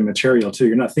becomes sort of immaterial too.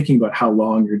 You're not thinking about how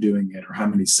long you're doing it or how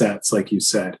many sets, like you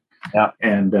said. Yeah.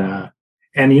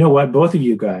 And you know what? Both of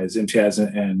you guys, Imtiaz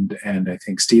and I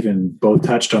think Stephen, both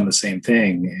touched on the same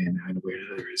thing in a way or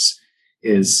another,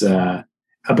 is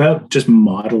about just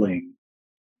modeling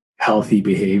healthy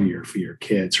behavior for your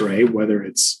kids, right? Whether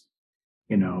it's,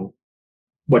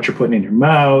 what you're putting in your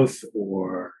mouth,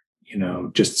 or,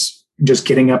 just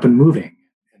getting up and moving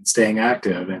and staying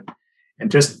active,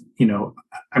 and just,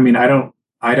 I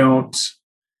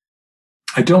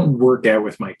don't work out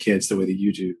with my kids the way that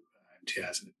you do,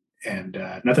 Imtiaz, and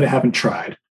not that I haven't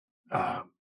tried, but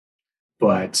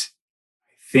I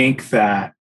think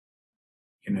that,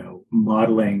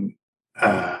 modeling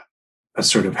a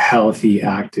sort of healthy,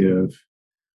 active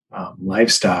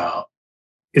lifestyle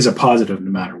is a positive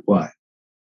no matter what.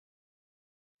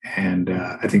 And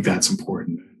I think that's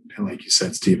important. like you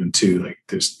said, Stephen, too, like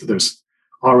there's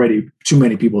already too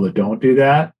many people that don't do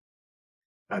that,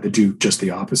 that do just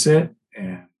the opposite.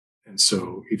 And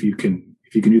so if you can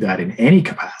do that in any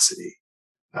capacity,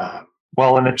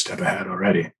 well, and you're a step ahead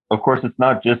already. Of course, it's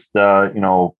not just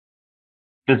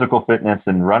physical fitness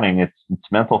and running. It's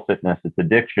mental fitness. It's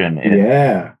addiction.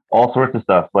 It's all sorts of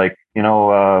stuff. Like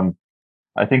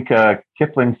I think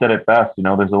Kipling said it best.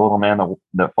 There's a little man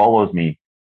that follows me,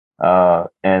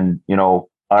 and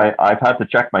I've had to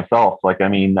check myself. Like, I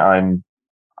mean, I'm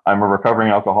a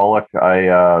recovering alcoholic.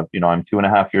 I'm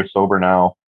 2.5 years sober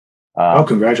now.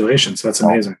 Congratulations! That's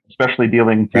amazing. Especially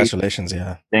dealing. Congratulations!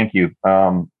 Yeah. Thank you.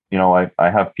 I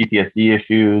have PTSD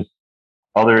issues,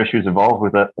 other issues involved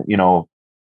with it.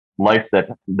 Life that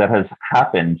has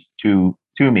happened to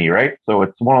me, right? So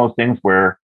it's one of those things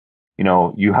where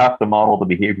you have to model the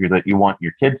behavior that you want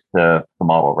your kids to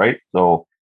model, right? So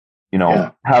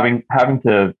having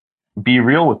to be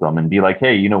real with them and be like,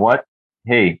 hey, you know what?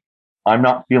 Hey, I'm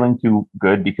not feeling too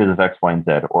good because of X, Y, and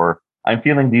Z, or I'm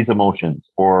feeling these emotions,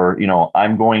 or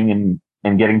I'm going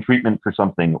and getting treatment for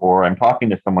something, or I'm talking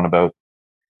to someone about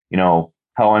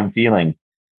how I'm feeling.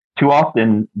 Too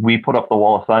often we put up the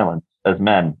wall of silence as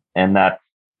men, and that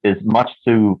is much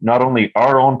to not only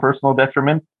our own personal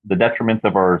detriment, the detriment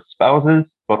of our spouses,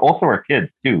 but also our kids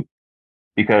too,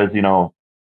 because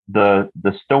the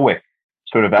stoic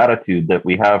sort of attitude that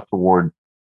we have toward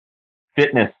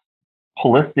fitness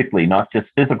holistically, not just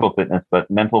physical fitness, but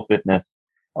mental fitness,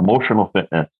 emotional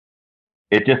fitness,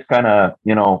 it just kind of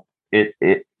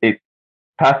it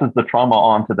passes the trauma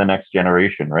on to the next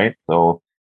generation, right? So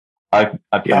I've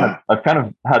kind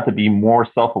of had to be more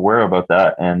self-aware about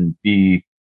that and be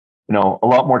a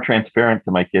lot more transparent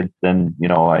to my kids than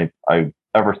I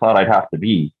ever thought I'd have to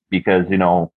be, because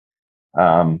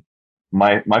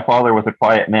my father was a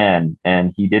quiet man,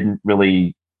 and he didn't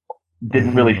really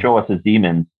show us his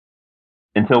demons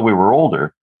until we were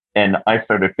older, and I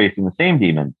started facing the same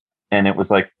demons, and it was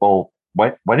like, well,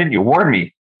 why didn't you warn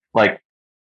me? Like,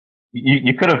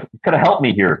 you could have helped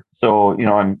me here. So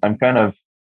I'm kind of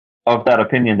that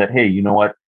opinion that, hey, you know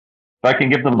what? If I can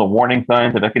give them the warning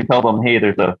signs, if I can tell them, hey,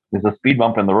 there's a speed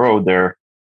bump in the road there,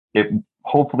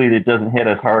 hopefully it doesn't hit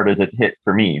as hard as it hit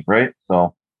for me, right?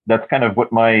 So that's kind of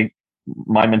what my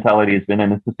mentality has been,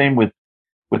 and it's the same with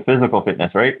physical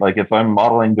fitness, right? Like, if I'm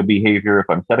modeling the behavior, if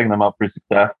I'm setting them up for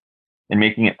success and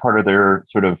making it part of their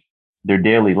sort of their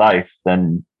daily life,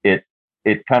 then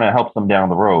it kind of helps them down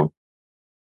the road.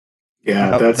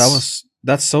 Yeah,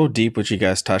 that's so deep, what you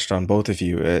guys touched on, both of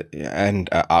you, and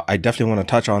I definitely want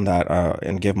to touch on that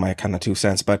and give my kind of 2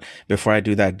 cents. But before I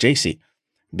do that, JC,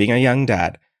 being a young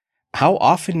dad, how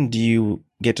often do you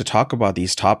get to talk about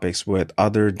these topics with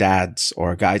other dads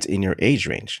or guys in your age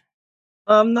range?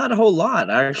 Not a whole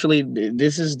lot, actually.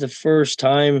 This is the first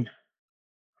time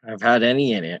I've had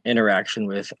any interaction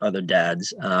with other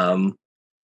dads.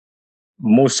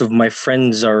 Most of my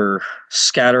friends are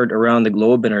scattered around the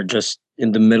globe and are just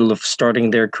in the middle of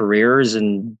starting their careers,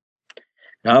 and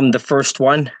I'm the first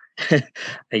one,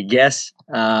 I guess.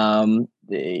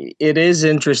 It is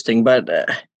interesting, but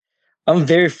I'm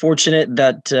very fortunate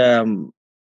that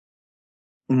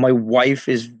my wife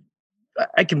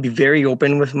I can be very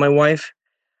open with my wife.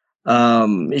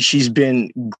 She's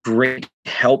been great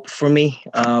help for me.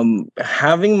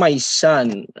 Having my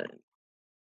son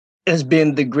has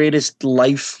been the greatest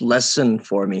life lesson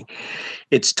for me.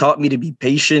 It's taught me to be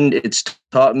patient. It's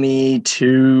taught me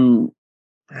to,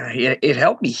 it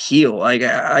helped me heal. Like,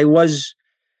 I was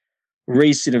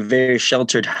raised in a very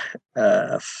sheltered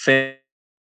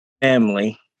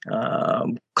family,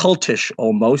 cultish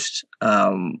almost.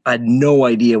 I had no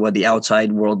idea what the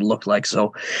outside world looked like.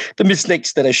 So the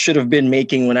mistakes that I should have been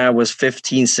making when I was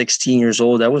 15, 16 years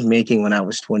old, I was making when I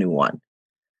was 21.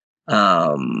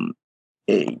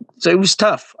 So it was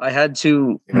tough. I had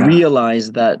to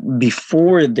realize that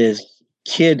before this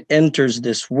kid enters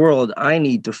this world, I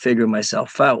need to figure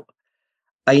myself out.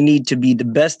 I need to be the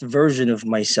best version of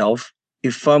myself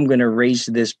if I'm going to raise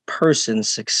this person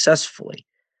successfully.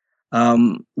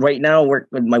 Right now,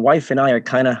 my wife and I are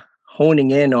kind of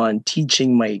honing in on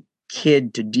teaching my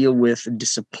kid to deal with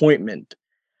disappointment.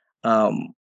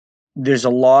 There's a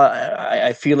lot.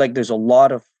 I feel like there's a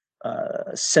lot of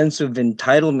sense of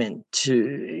entitlement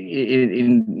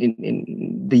in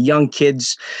the young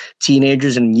kids,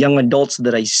 teenagers, and young adults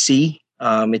that I see.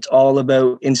 It's all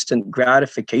about instant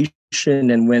gratification,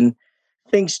 and when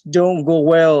things don't go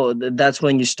well, that's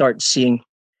when you start seeing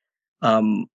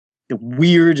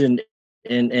weird and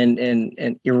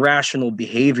irrational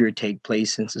behavior take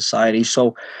place in society.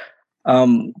 So,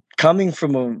 coming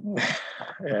from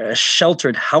a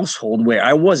sheltered household where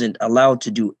I wasn't allowed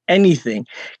to do anything.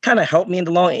 Kind of helped me in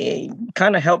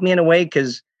a way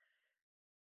because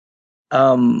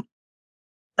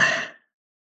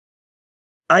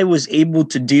I was able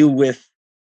to deal with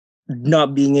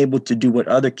not being able to do what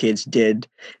other kids did,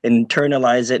 and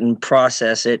internalize it and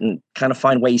process it and kind of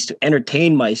find ways to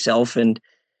entertain myself. And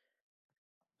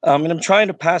I'm trying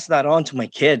to pass that on to my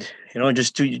kid,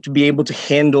 just to be able to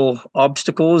handle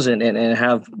obstacles and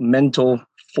have mental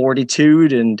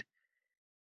fortitude. And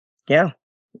yeah.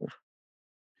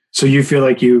 So you feel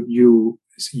like you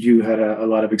had a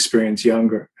lot of experience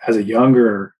as a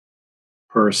younger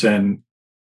person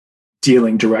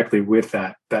dealing directly with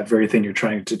that very thing you're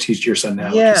trying to teach your son now,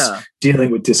 which is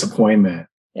dealing with disappointment.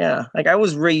 Yeah, like I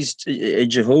was raised a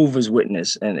Jehovah's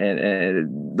Witness, and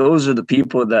those are the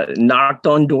people that knocked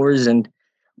on doors and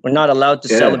were not allowed to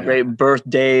celebrate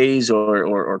birthdays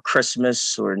or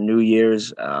Christmas or New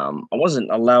Year's. I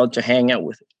wasn't allowed to hang out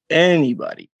with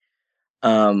anybody.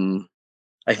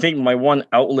 I think my one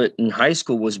outlet in high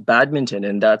school was badminton,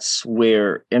 and that's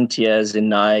where Imtiaz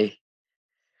and I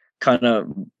kind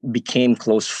of became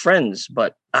close friends.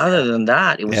 But other than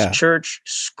that, it was church,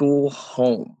 school,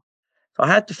 home. So I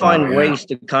had to find ways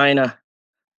to kind of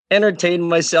entertain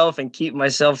myself and keep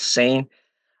myself sane.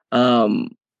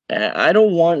 I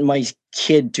don't want my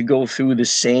kid to go through the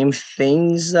same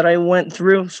things that I went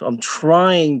through. So I'm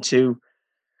trying to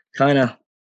kind of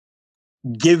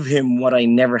give him what I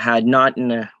never had, not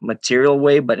in a material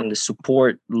way, but in the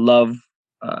support, love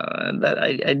that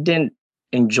I didn't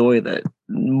enjoy that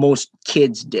most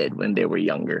kids did when they were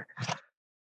younger.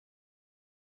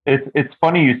 It's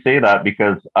funny you say that,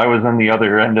 because I was on the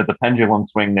other end of the pendulum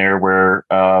swing there, where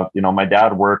my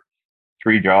dad worked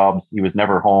 3 jobs. He was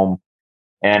never home,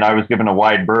 and I was given a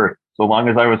wide berth. So long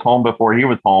as I was home before he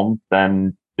was home,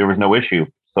 then there was no issue.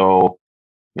 So,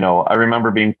 I remember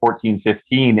being 14,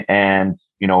 15 and,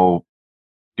 doing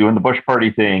the bush party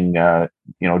thing,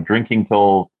 drinking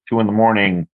till 2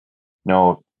 a.m,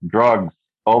 drugs,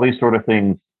 all these sort of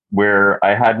things where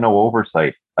I had no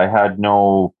oversight. I had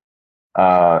no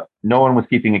one was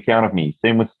keeping account of me.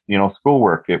 Same with,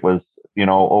 schoolwork. It was,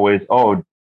 always, oh,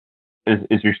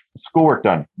 is your schoolwork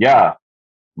done? Yeah.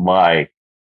 Lie.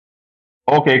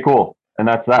 Okay, cool. And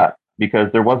that's that,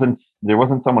 because there wasn't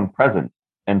someone present.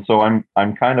 And so I'm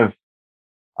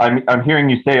hearing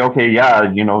you say, okay, yeah,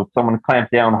 someone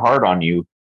clamped down hard on you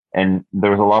and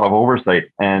there was a lot of oversight.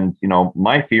 And,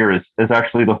 my fear is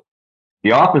actually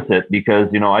the opposite, because,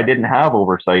 I didn't have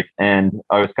oversight and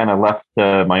I was kind of left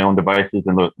to my own devices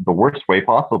in the worst way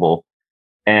possible,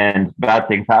 and bad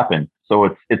things happen.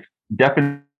 So it's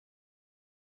definitely,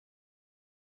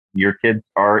 your kids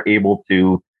are able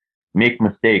to make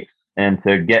mistakes and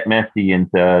to get messy and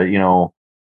to,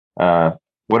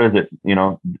 what is it?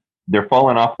 They're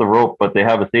falling off the rope, but they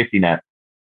have a safety net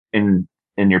in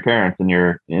your parents and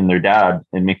in their dad,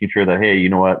 and making sure that, hey, you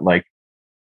know what, like,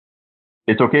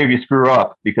 it's okay if you screw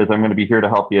up, because I'm going to be here to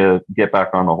help you get back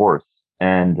on the horse.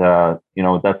 And,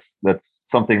 that's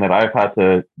something that I've had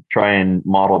to try and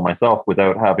model myself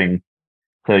without having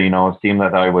to, seem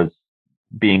that I was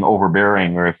being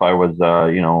overbearing, or if I was,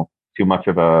 too much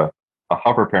of a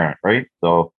hover parent. Right.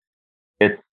 So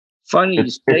it's funny you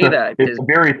say that. It's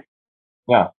very,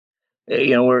 yeah.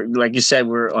 We're, like you said,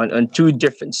 we're on 2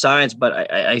 different sides,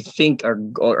 but I think our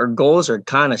goals are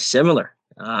kind of similar.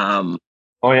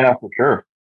 Oh yeah, for sure.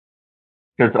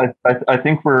 Because I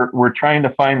think we're trying to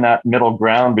find that middle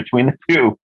ground between the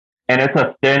two, and it's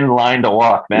a thin line to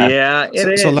walk, man. Yeah,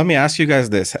 so let me ask you guys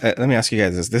this.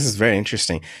 This is very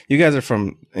interesting. You guys are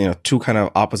from 2 kind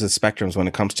of opposite spectrums when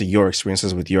it comes to your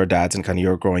experiences with your dads and kind of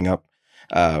your growing up.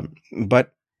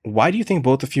 But why do you think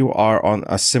both of you are on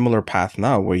a similar path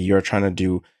now, where you're trying to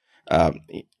do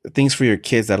things for your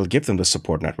kids that'll give them the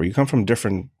support network? You come from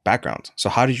different backgrounds. So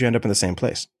how did you end up in the same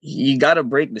place? You got to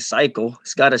break the cycle.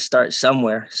 It's got to start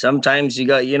somewhere. Sometimes you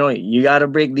got to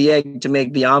break the egg to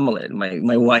make the omelet.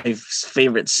 My wife's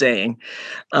favorite saying.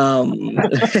 And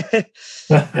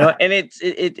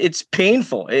it's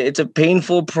painful. It's a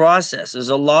painful process. There's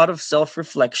a lot of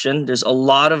self-reflection. There's a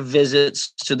lot of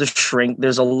visits to the shrink.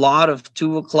 There's a lot of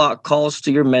 2 o'clock calls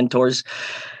to your mentors.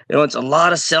 It's a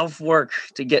lot of self-work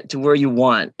to get to where you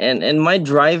want. And my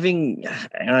driving,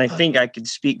 and I think I could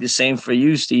speak the same for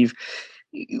you, Steve,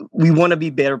 we want to be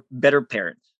better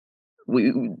parents.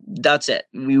 That's it.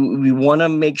 We want to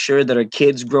make sure that our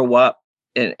kids grow up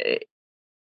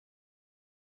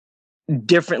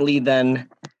differently than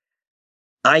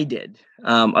I did.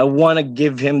 I want to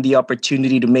give him the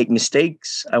opportunity to make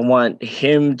mistakes. I want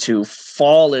him to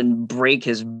fall and break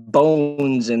his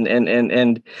bones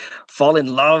and fall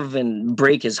in love and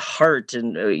break his heart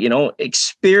and,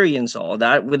 experience all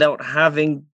that without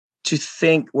having to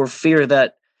think or fear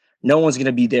that no one's going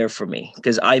to be there for me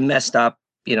because I messed up.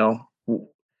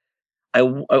 I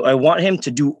want him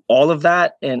to do all of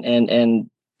that and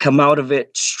come out of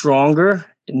it stronger,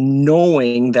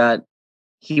 knowing that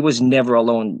he was never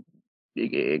alone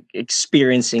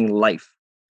experiencing life.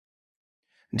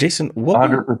 Jason,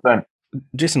 100%.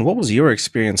 Jason, what was your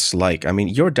experience like? I mean,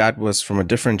 your dad was from a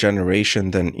different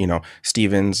generation than,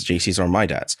 Steven's, JC's, or my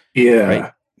dad's. Yeah.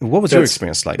 Right? What was your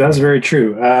experience like? That's very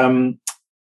true.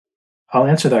 I'll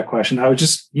answer that question. I was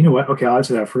just, you know what? Okay, I'll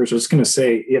answer that first. I was just going to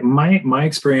say, my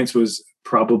experience was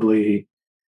probably,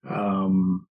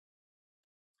 well,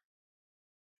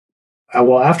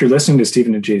 after listening to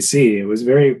Stephen and JC, it was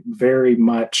very, very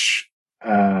much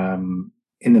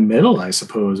in the middle, I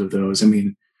suppose, of those. I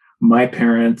mean, my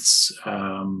parents,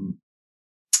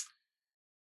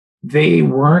 they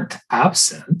weren't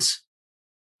absent,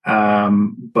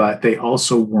 but they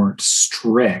also weren't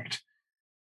strict.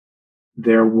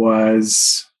 There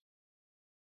was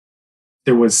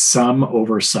some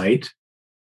oversight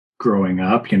growing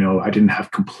up. I didn't have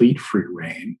complete free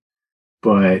reign,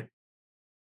 but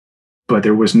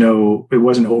it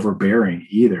wasn't overbearing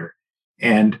either.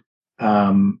 And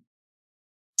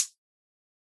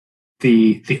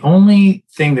the only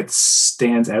thing that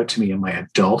stands out to me in my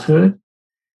adulthood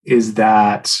is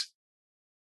that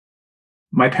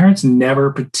my parents never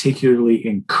particularly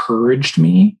encouraged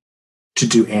me to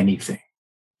do anything.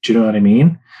 Do you know what I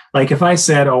mean? Like if I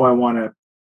said, "Oh, I want to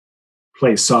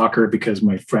play soccer because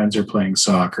my friends are playing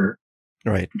soccer,"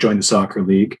 right? Join the soccer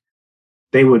league,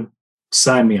 they would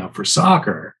sign me up for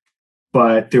soccer,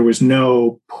 but there was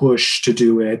no push to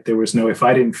do it. There was no, if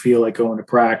I didn't feel like going to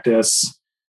practice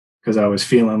because I was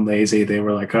feeling lazy, they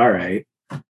were like, "All right,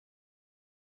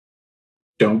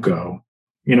 don't go."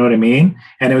 You know what I mean?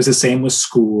 And it was the same with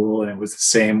school, and it was the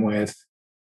same with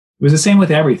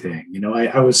everything.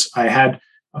 I had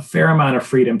a fair amount of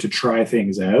freedom to try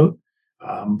things out,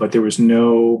 but there was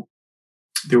no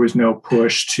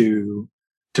push to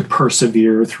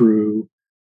persevere through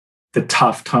the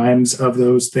tough times of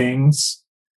those things,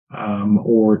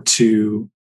 or to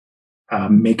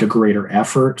make a greater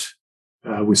effort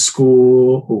with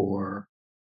school or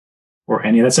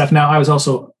any of that stuff. Now, I was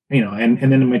also, and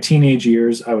then in my teenage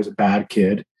years, I was a bad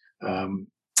kid. I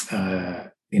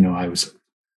was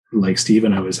like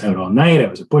Stephen, I was out all night. I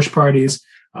was at bush parties.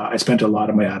 I spent a lot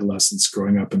of my adolescence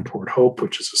growing up in Port Hope,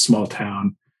 which is a small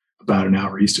town about an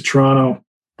hour east of Toronto,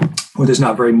 where there's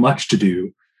not very much to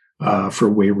do for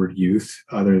wayward youth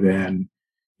other than,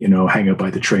 hang out by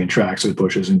the train tracks or the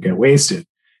bushes and get wasted.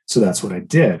 So that's what I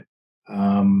did.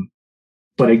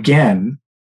 But again,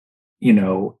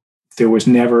 there was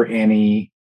never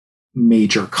any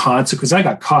major consequence. I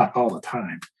got caught all the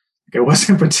time. It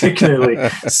wasn't particularly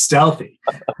stealthy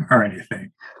or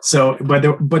anything. So, but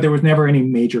there was never any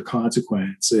major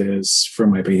consequences for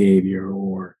my behavior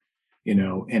or,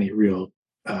 any real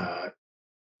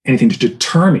anything to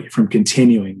deter me from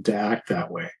continuing to act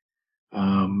that way.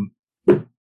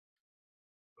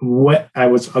 What I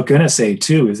was going to say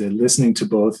too is that listening to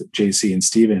both JC and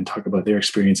Steven talk about their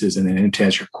experiences, and then to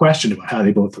answer your question about how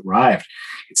they both arrived,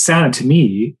 it sounded to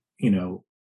me,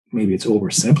 maybe it's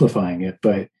oversimplifying it,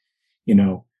 but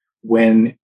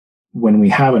when we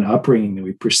have an upbringing that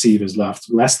we perceive as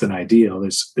less than ideal,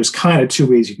 there's kind of two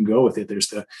ways you can go with it. There's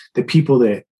the people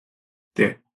that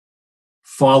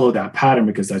follow that pattern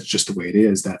because that's just the way it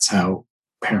is. That's how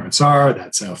parents are.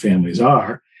 That's how families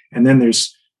are. And then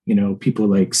there's, people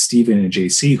like Stephen and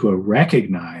JC who have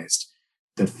recognized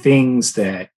the things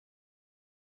that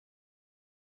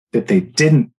they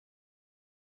didn't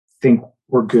think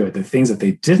were good, the things that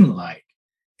they didn't like,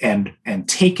 and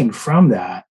taken from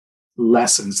that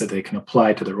lessons that they can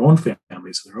apply to their own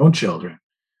families, their own children,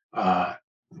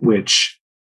 which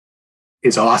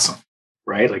is awesome,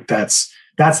 right? Like that's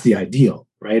the ideal,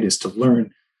 right? Is to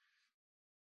learn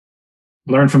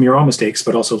from your own mistakes,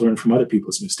 but also learn from other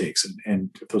people's mistakes. And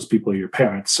if those people are your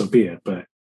parents, so be it. But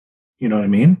you know what I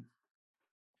mean?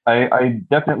 I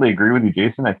definitely agree with you,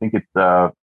 Jason. I think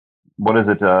it's what is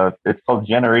it? It's called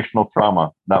generational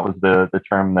trauma. That was the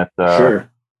term that sure.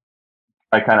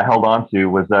 I kind of held on to,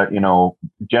 was that,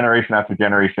 generation after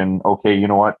generation, okay, you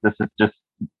know what? This is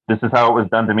how it was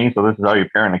done to me. So this is how you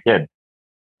parent a kid.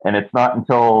 And it's not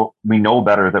until we know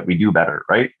better that we do better.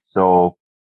 Right. So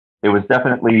it was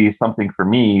definitely something for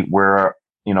me where,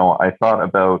 I thought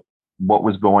about what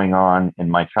was going on in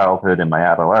my childhood, in my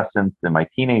adolescence, in my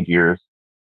teenage years.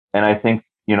 And I think,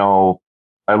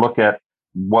 I look at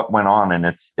what went on, and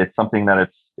it's something that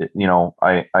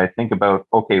I think about,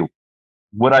 okay,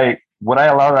 would I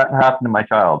allow that to happen to my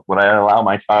child? Would I allow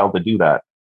my child to do that?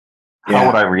 How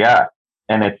would I react?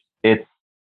 And it's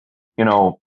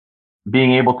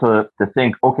being able to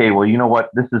think, okay, well, you know what,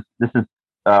 this is this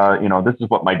is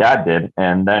what my dad did,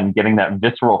 and then getting that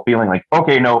visceral feeling like,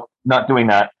 okay, no, not doing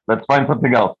that. Let's find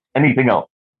something else, anything else.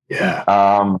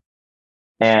 Yeah.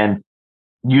 And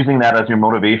using that as your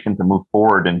motivation to move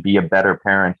forward and be a better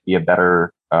parent, be a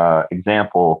better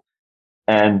example,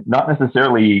 and not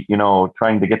necessarily,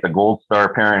 trying to get the gold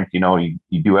star parent, you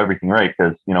do everything right.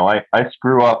 Because, I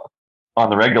screw up on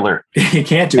the regular. You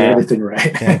can't do everything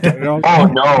right. Oh,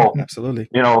 no. Absolutely.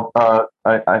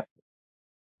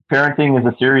 Parenting is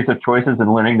a series of choices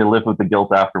and learning to live with the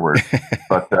guilt afterwards.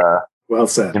 But, well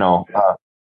said.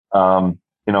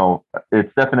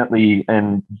 It's definitely,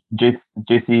 and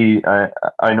JC,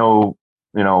 I know,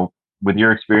 with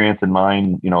your experience and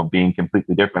mine, being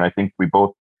completely different, I think we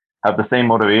both have the same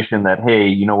motivation that, hey,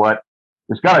 you know what,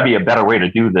 there's got to be a better way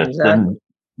to do this than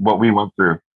what we went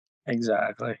through.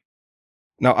 Exactly.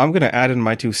 Now, I'm going to add in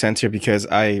my 2 cents here because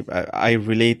I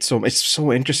relate so. It's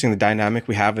so interesting, the dynamic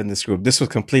we have in this group. This was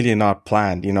completely not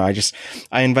planned.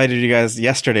 I invited you guys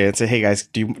yesterday and said, hey guys,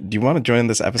 do you want to join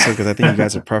this episode? Because I think you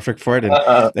guys are perfect for it. And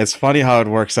it's funny how it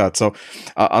works out. So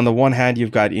on the one hand,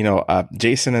 you've got,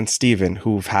 Jason and Steven,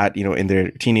 who've had, in their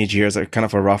teenage years, kind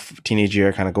of a rough teenage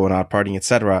year, kind of going out partying,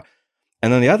 etc.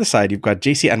 And on the other side, you've got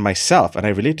JC and myself, and I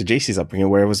relate to JC's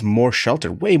upbringing where it was more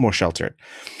sheltered, way more sheltered.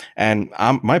 And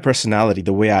my personality,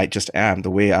 the way I just am, the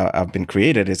way I've been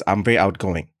created is I'm very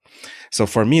outgoing. So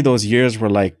for me, those years were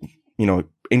like,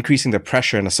 increasing the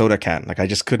pressure in a soda can. Like I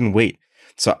just couldn't wait.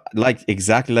 So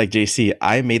exactly like JC,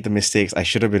 I made the mistakes I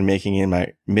should have been making in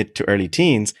my mid to early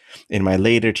teens, in my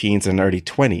later teens and early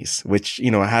 20s, which,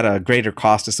 had a greater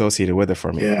cost associated with it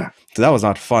for me. Yeah. So that was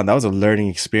not fun. That was a learning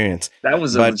experience. That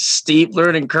was a steep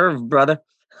learning curve, brother.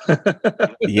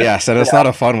 Yes, and it's not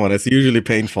a fun one. It's usually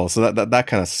painful. So that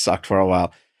kind of sucked for a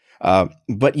while.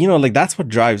 But that's what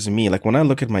drives me. Like when I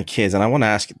look at my kids, and I want to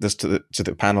ask this to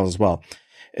the panel as well,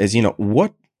 is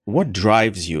what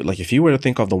drives you? Like if you were to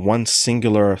think of the one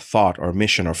singular thought or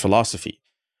mission or philosophy,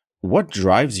 what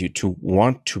drives you to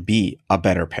want to be a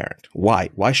better parent?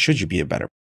 Why? Why should you be a better?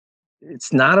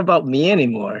 It's not about me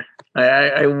anymore.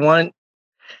 I want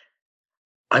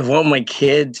my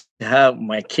kid to have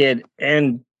my kid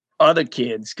and other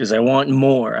kids because I want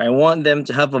more. I want them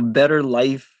to have a better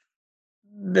life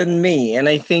than me. And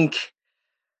I think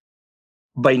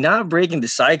by not breaking the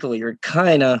cycle, you're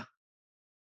kind of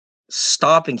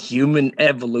stopping human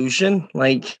evolution.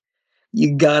 Like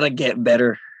you gotta get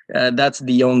better. That's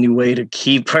the only way to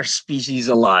keep our species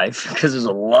alive because there's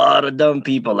a lot of dumb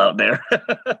people out there.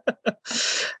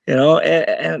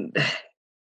 And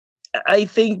I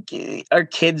think our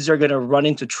kids are going to run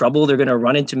into trouble. They're going to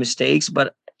run into mistakes.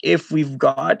 But if we've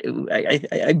got,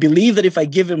 I believe that if I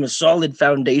give them a solid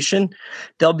foundation,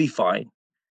 they'll be fine.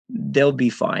 They'll be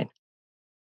fine.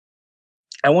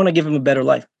 I want to give them a better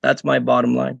life. That's my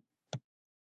bottom line.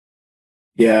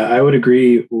 Yeah, I would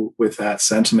agree with that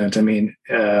sentiment. I mean,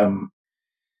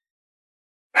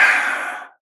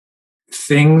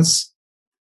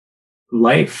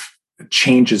 life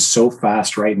changes so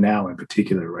fast right now in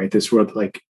particular, right? This world,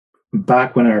 like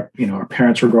back when our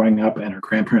parents were growing up and our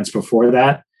grandparents before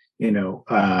that,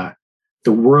 the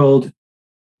world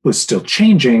was still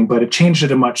changing, but it changed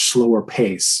at a much slower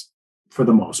pace for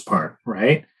the most part,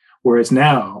 right? Whereas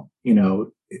now,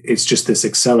 it's just this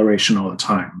acceleration all the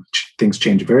time. Things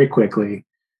change very quickly.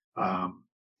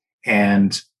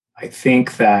 And I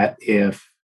think that if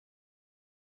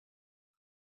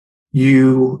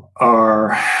you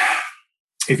are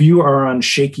on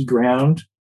shaky ground,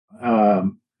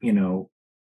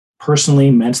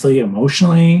 personally, mentally,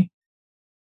 emotionally,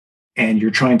 and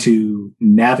you're trying to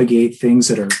navigate things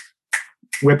that are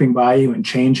whipping by you and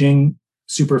changing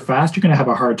super fast, you're going to have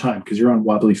a hard time because you're on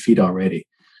wobbly feet already.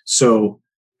 So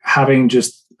having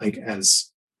just like as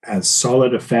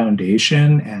solid a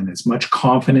foundation and as much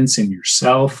confidence in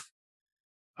yourself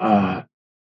as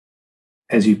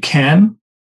you can,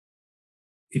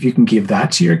 if you can give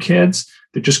that to your kids,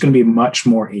 they're just going to be much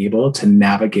more able to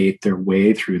navigate their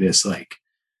way through this,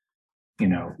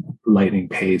 lightning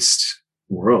paced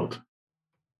world.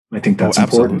 I think that's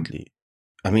important. Absolutely.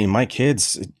 I mean, my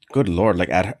kids, good Lord, like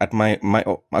at my,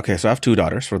 okay, so I have 2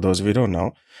 daughters, for those of you who don't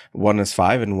know. One is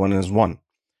 5 and one is 1.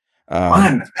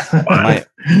 One.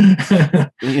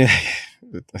 Yeah,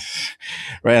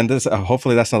 right. And this,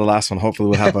 hopefully that's not the last one. Hopefully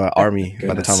we'll have an army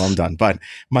by the time I'm done. But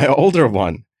my older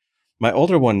one, My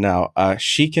older one now,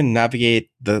 she can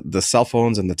navigate the cell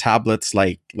phones and the tablets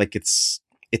like it's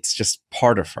just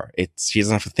part of her. She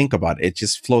doesn't have to think about it. It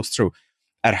just flows through.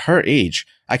 At her age,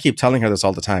 I keep telling her this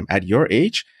all the time. At your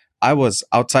age, I was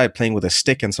outside playing with a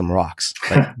stick and some rocks.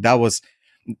 Like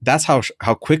that's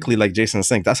how quickly, like Jason is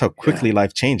saying, that's how quickly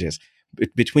life changes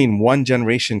between one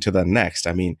generation to the next.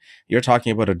 I mean, you're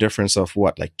talking about a difference of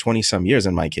what, like 20 some years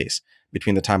in my case,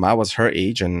 between the time I was her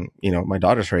age and, my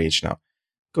daughter's her age now.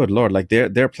 Good Lord, like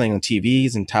they're playing on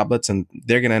TVs and tablets, and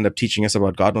they're going to end up teaching us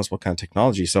about God knows what kind of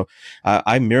technology. So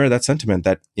I mirror that sentiment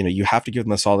that, you have to give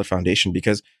them a solid foundation,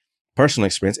 because personal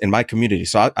experience in my community.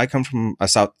 So I come from a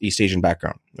Southeast Asian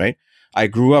background, right? I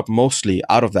grew up mostly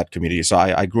out of that community. So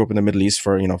I grew up in the Middle East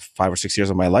for, 5 or 6 years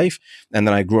of my life. And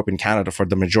then I grew up in Canada for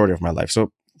the majority of my life.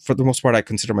 So for the most part, I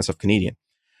consider myself Canadian.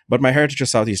 But my heritage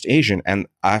is Southeast Asian, and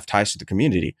I have ties to the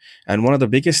community. And one of the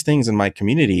biggest things in my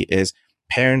community is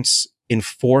parents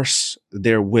enforce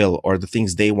their will or the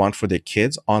things they want for their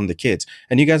kids on the kids.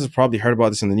 And you guys have probably heard about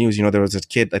this in the news. There was a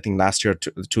kid, I think last year,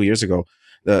 2 years ago,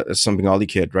 some Bengali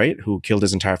kid, right, who killed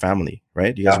his entire family,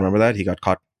 right? You guys remember that? He got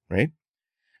caught, right?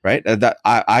 Right? That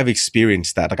I've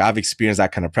experienced that. Like, I've experienced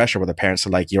that kind of pressure where the parents are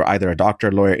like, you're either a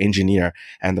doctor, lawyer, engineer,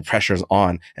 and the pressure's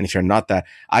on. And if you're not that,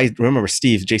 I remember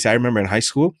Steve, JC, I remember in high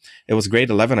school, it was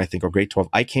grade 11, I think, or grade 12.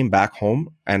 I came back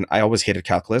home, and I always hated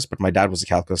calculus, but my dad was a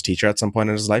calculus teacher at some point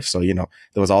in his life. So, there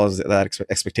was always that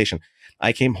expectation.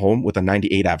 I came home with a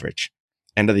 98 average,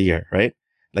 end of the year, right?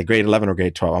 Like grade 11 or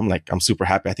grade 12. I'm super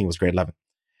happy. I think it was grade 11.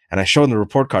 And I showed him the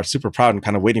report card, super proud, and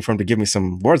kind of waiting for him to give me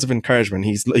some words of encouragement.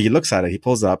 He looks at it, he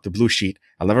pulls it up, the blue sheet.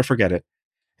 I'll never forget it.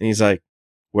 And he's like,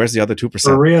 "Where's the other 2%?"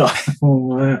 For real?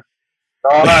 Oh,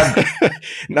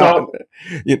 no,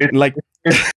 like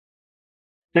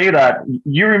say that.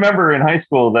 You remember in high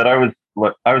school that I was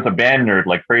a band nerd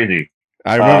like crazy.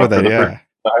 I remember that, yeah.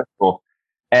 High school,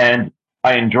 and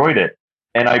I enjoyed it,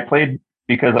 and I played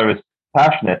because I was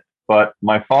passionate. But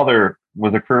my father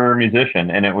was a career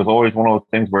musician, and it was always one of those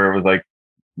things where it was like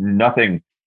nothing,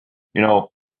 oh,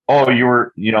 you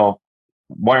were,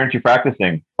 why aren't you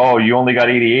practicing? Oh, you only got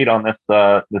 88 on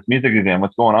this music exam.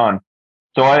 What's going on?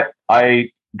 So I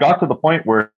got to the point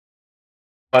where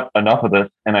but enough of this,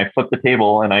 and I flipped the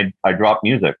table and I dropped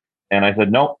music, and I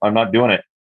said, nope, I'm not doing it.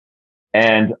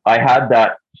 And I had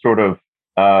that sort of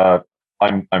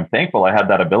I'm thankful I had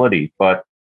that ability, but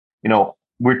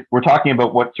we're talking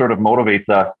about what sort of motivates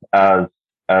us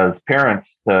as parents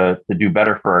to do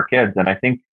better for our kids. And I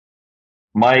think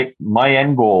my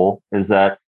end goal is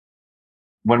that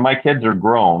when my kids are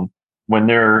grown, when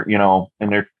they're, in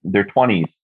their 20s,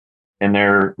 in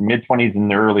their mid 20s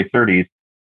and their early 30s,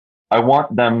 I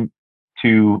want them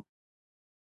to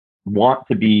want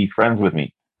to be friends with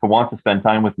me, to want to spend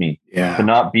time with me, to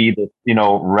not be this,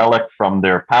 relic from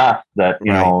their past that,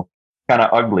 kind of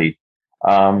ugly.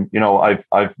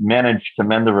 I've managed to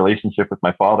mend the relationship with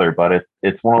my father, but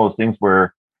it's one of those things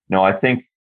where, I think,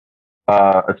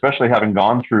 especially having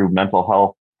gone through mental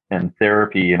health and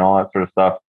therapy and all that sort of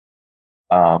stuff,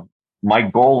 my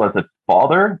goal as a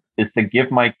father is to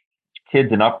give my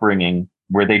kids an upbringing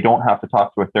where they don't have to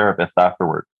talk to a therapist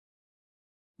afterwards,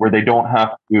 where they don't have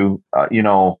to,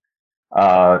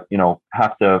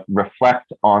 have to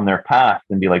reflect on their past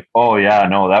and be like, oh yeah,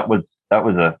 no, that was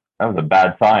a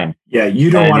bad time. Yeah, you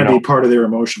don't want to be part of their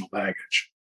emotional baggage.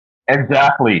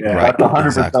 Exactly. Yeah, that's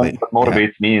 100% what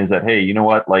motivates me is that, hey, you know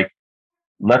what? Like,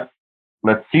 let's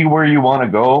see where you want to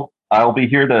go. I'll be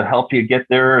here to help you get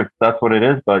there if that's what it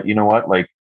is. But you know what? Like,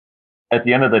 at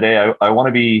the end of the day, I want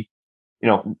to be,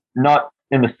 not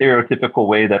in the stereotypical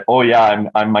way that, oh yeah,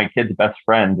 I'm my kid's best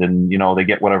friend and, they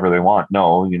get whatever they want.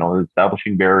 No,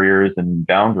 establishing barriers and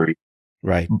boundaries.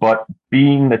 Right. But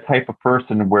being the type of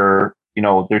person where,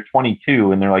 they're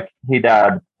 22 and they're like, hey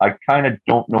dad, I kind of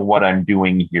don't know what I'm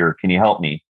doing here. Can you help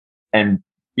me? And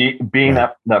being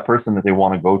that person that they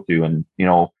want to go to and,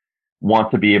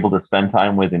 want to be able to spend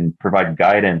time with and provide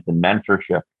guidance and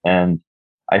mentorship. And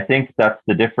I think that's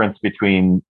the difference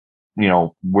between,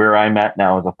 where I'm at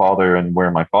now as a father and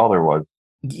where my father was.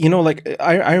 Like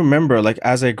I remember, like,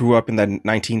 as I grew up in that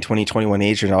 19, 20, 21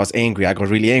 age, and I was angry. I got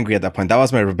really angry at that point. That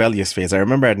was my rebellious phase. I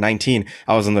remember at 19,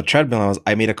 I was on the treadmill.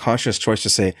 I made a conscious choice to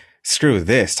say, screw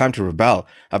this, time to rebel.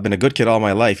 I've been a good kid all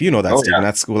my life. You know that, Stephen.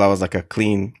 At school, I was like a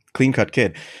clean cut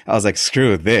kid. I was like,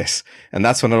 screw this. And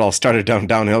that's when it all started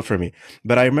downhill for me.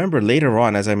 But I remember later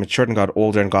on, as I matured and got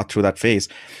older and got through that phase,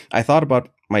 I thought about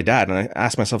my dad and I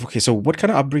asked myself, okay, so what kind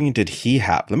of upbringing did he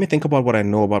have? Let me think about what I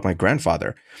know about my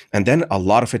grandfather. And then a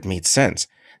lot of it made sense.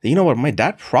 You know what? My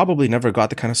dad probably never got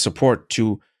the kind of support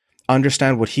to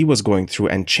understand what he was going through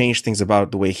and change things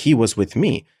about the way he was with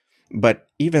me. But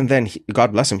even then,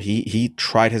 God bless him, he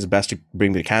tried his best to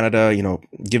bring me to Canada,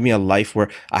 give me a life where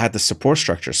I had the support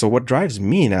structure. So what drives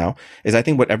me now is, I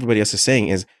think what everybody else is saying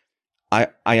is, I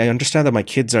understand that my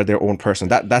kids are their own person.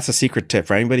 That's a secret tip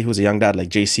for anybody who's a young dad like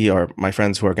JC or my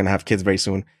friends who are going to have kids very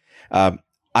soon.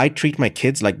 I treat my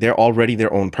kids like they're already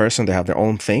their own person. They have their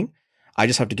own thing. I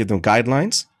just have to give them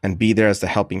guidelines and be there as the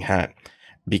helping hand.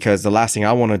 Because the last thing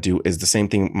I want to do is the same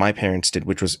thing my parents did,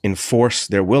 which was enforce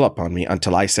their will upon me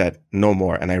until I said no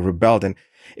more, and I rebelled. And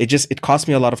it cost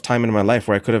me a lot of time in my life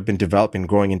where I could have been developing,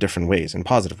 growing in different ways, in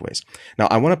positive ways. Now,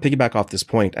 I want to piggyback off this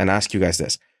point and ask you guys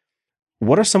this.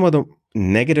 What are some of the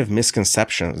negative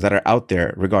misconceptions that are out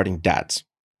there regarding dads?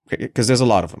 Because there's a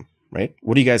lot of them, right?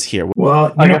 What do you guys hear?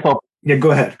 Well, yeah, go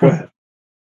ahead.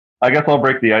 I guess I'll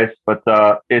break the ice, but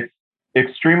it's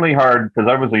extremely hard because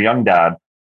I was a young dad.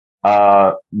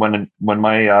 When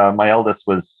my eldest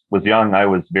was young, I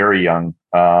was very young.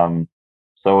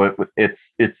 So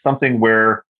it's something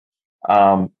where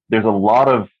there's a lot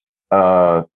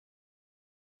of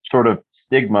sort of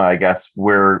stigma, I guess,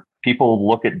 where people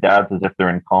look at dads as if they're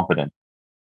incompetent.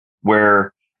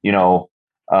 Where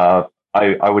I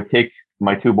would take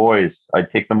my two boys,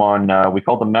 I'd take them on, we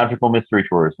called them magical mystery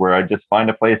tours, where I'd just find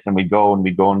a place and we'd go and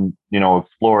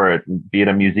explore it, be it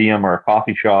a museum or a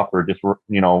coffee shop or just,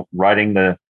 riding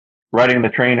the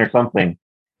train or something.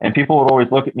 And people would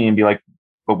always look at me and be like,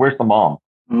 but where's the mom?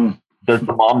 Does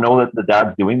the mom know that the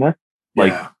dad's doing this?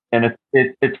 And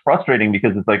it's frustrating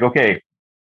because it's like, okay,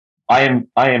 I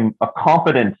am a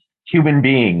competent human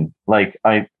being. Like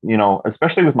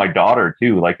especially with my daughter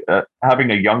too, like having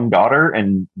a young daughter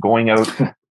and going out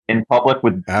in public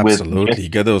with absolutely, you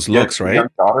get those looks, right? Young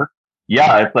daughter.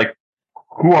 Yeah. It's like,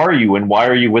 who are you and why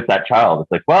are you with that child?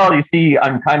 It's like, well, you see,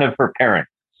 I'm kind of her parent.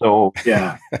 So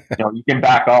yeah, you can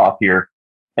back off here.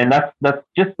 And that's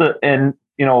just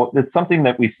it's something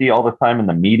that we see all the time in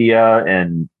the media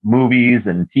and movies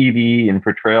and TV and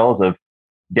portrayals of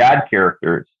dad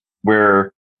characters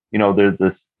where, there's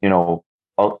this,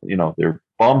 they're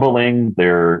bumbling,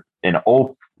 they're an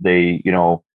oaf, they're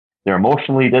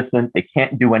emotionally distant, they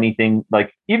can't do anything.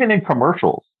 Like even in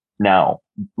commercials now,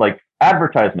 like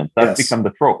advertisements, that's become the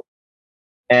trope.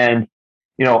 And,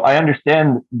 I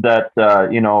understand that,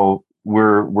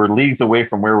 we're leagues away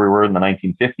from where we were in the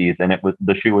 1950s and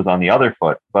the shoe was on the other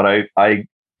foot. But I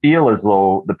feel as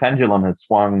though the pendulum has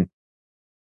swung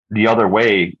the other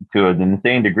way to an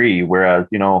insane degree. Whereas,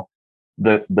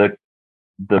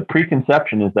 the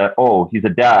preconception is that, oh, he's a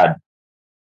dad.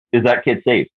 Is that kid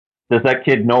safe? Does that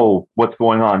kid know what's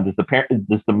going on? Does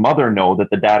the mother know that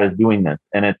the dad is doing this?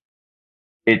 And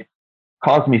it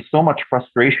caused me so much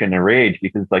frustration and rage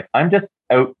because like, I'm just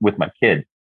out with my kid.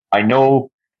 I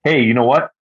know, hey, you know what?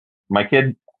 My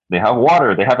kid, they have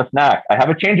water, they have a snack. I have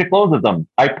a change of clothes with them.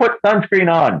 I put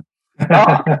sunscreen on.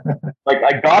 Like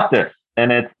I got this.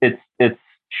 And it's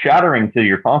shattering to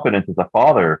your confidence as a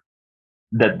father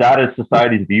that is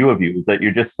society's view of you, is that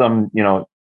you're just some,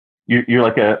 you're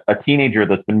like a teenager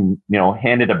that's been,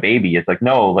 handed a baby. It's like,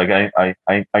 no, like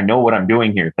I know what I'm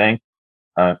doing here. Thanks.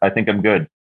 I think I'm good.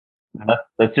 And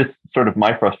that's just sort of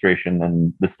my frustration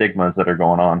and the stigmas that are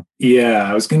going on. Yeah,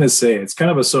 I was going to say it's kind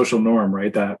of a social norm,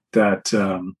 right? That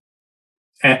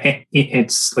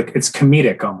it's like it's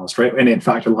comedic almost, right? And in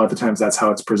fact, a lot of the times that's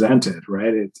how it's presented,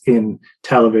 right? It's in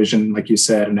television, like you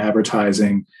said, and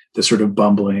advertising, the sort of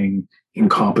bumbling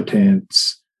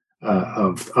incompetence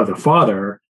of the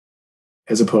father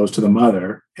as opposed to the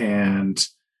mother, and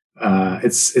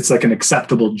it's like an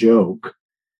acceptable joke.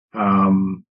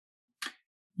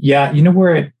 Yeah,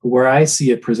 where I see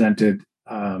it presented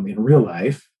in real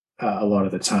life a lot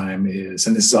of the time is,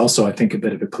 and this is also I think a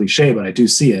bit of a cliche, but I do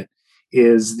see it,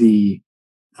 is the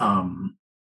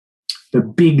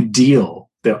big deal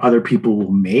that other people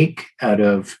will make out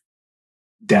of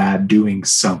dad doing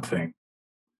something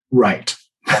right.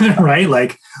 Right?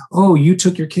 Like, oh, you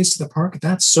took your kids to the park.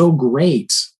 That's so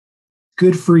great.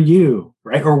 Good for you.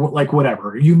 Right? Or like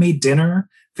whatever. You made dinner.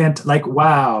 Like,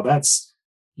 wow, that's,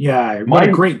 yeah, what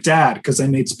a great dad because I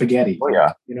made spaghetti. Oh,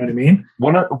 yeah. You know what I mean?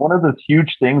 One of the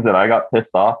huge things that I got pissed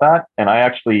off at, and I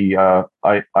actually, I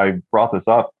brought this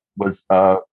up, was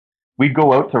we'd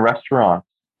go out to restaurants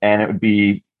and it would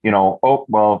be, oh,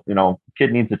 well,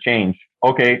 kid needs a change.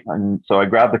 Okay. And so I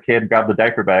grabbed the kid, grabbed the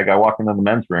diaper bag. I walk into the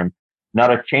men's room, not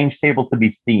a change table to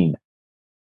be seen.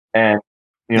 And,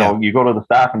 you go to the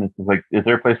staff and it's like, is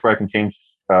there a place where I can change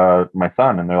my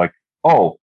son? And they're like,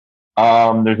 oh,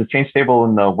 there's a change table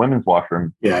in the women's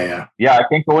washroom. Yeah. Yeah, I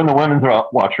can't go in the women's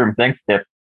washroom. Thanks, Tip.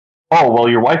 Oh, well,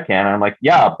 your wife can. And I'm like,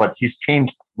 yeah, but she's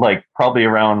changed like probably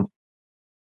around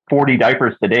 40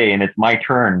 diapers today and it's my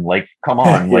turn. Like, come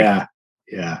on. Yeah.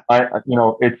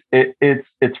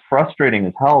 It's frustrating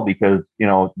as hell because,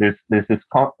 there's this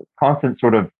constant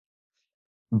sort of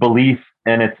belief,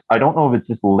 and I don't know if it's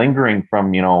just lingering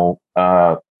from,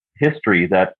 history,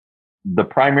 that the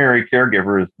primary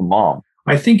caregiver is the mom.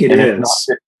 I think it is.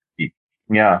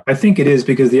 Yeah. I think it is,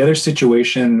 because the other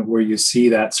situation where you see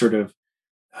that sort of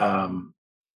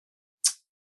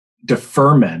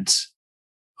deferment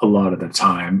a lot of the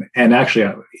time, and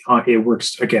actually it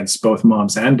works against both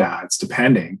moms and dads,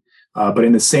 depending, but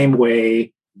in the same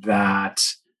way that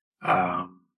the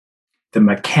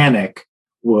mechanic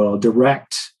will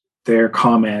direct their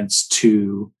comments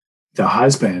to the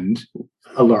husband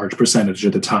a large percentage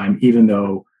of the time, even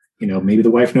though, maybe the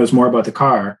wife knows more about the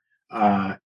car.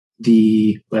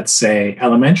 The, let's say,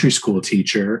 elementary school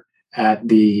teacher at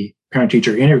the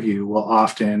parent-teacher interview will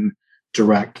often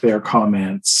direct their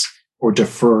comments or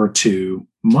defer to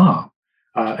mom.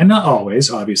 And not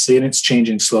always, obviously, and it's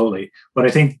changing slowly. But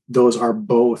I think those are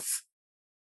both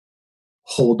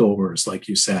holdovers, like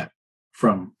you said,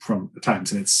 from the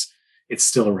times, and it's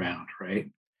still around, right?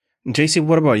 JC,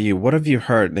 what about you? What have you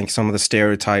heard, like some of the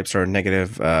stereotypes or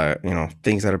negative,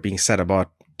 things that are being said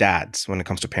about dads when it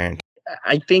comes to parenting?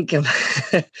 I think,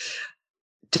 to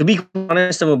be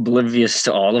honest, I'm oblivious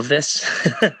to all of this.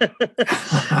 Don't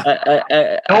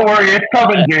worry, it's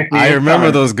coming, JC. I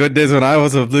remember those good days when I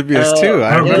was oblivious too.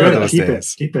 I remember those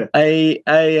days. Keep it.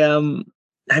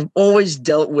 I've always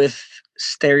dealt with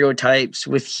stereotypes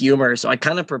with humor, so I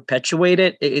kind of perpetuate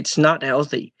it. It's not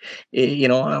healthy.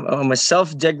 I'm a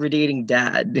self-degrading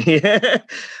dad,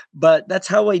 but that's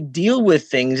how I deal with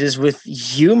things, is with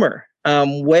humor.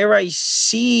 Where I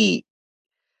see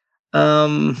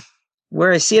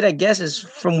it, I guess, is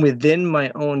from within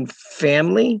my own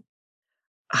family.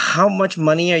 How much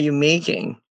money are you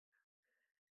making?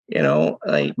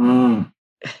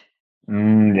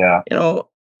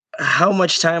 How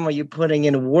much time are you putting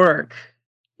in work?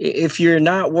 If you're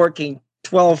not working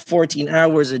 12, 14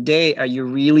 hours a day, are you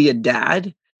really a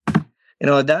dad?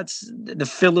 That's the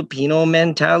Filipino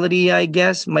mentality, I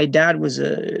guess. My dad was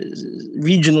a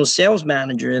regional sales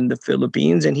manager in the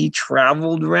Philippines, and he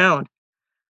traveled around.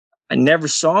 I never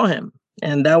saw him,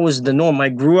 and that was the norm. I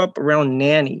grew up around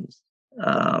nannies.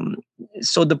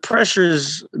 So the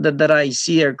pressures that I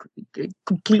see are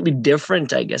completely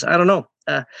different, I guess. I don't know.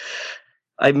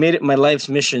 I made it my life's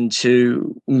mission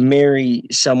to marry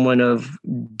someone of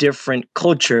different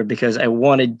culture because I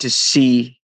wanted to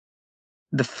see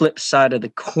the flip side of the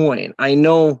coin. I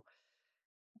know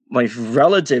my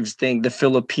relatives think the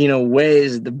Filipino way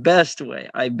is the best way.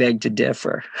 I beg to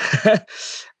differ.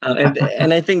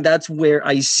 And I think that's where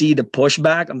I see the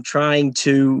pushback. I'm trying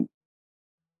to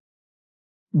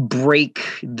break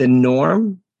the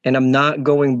norm, and I'm not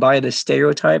going by the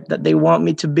stereotype that they want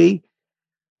me to be,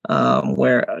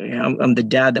 where I'm the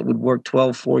dad that would work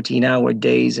 12, 14-hour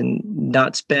days and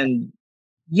not spend,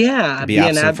 be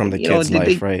absent from the kid's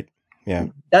life, right? Yeah.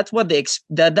 That's what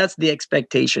that's the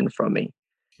expectation from me.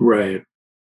 Right.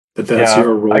 That's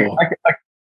your role.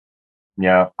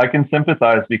 I can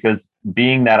sympathize, because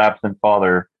being that absent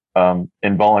father,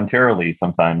 involuntarily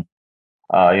sometimes,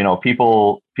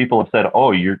 people have said,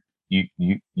 "Oh, you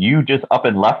just up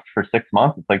and left for 6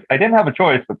 months." It's like, I didn't have a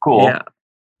choice, but cool. Yeah.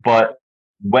 But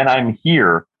when I'm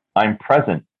here, I'm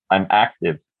present, I'm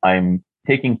active, I'm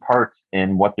taking part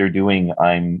in what they're doing,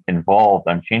 I'm involved,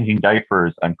 I'm changing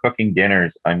diapers, I'm cooking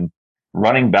dinners, I'm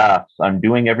running baths, I'm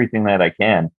doing everything that I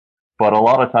can. But a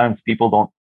lot of times people don't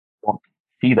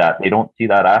see that. They don't see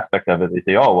that aspect of it. They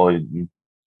say, "Oh, well,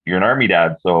 you're an army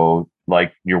dad, so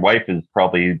like your wife is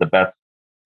probably the best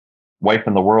wife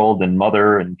in the world and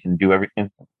mother and can do everything."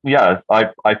 Yeah,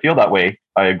 I feel that way.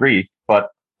 I agree, but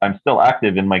I'm still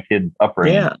active in my kids'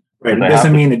 upbringing. Yeah. Right. It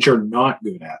doesn't mean that you're not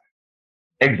good at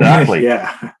it. Exactly.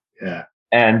 Yeah.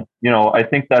 And I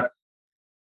think the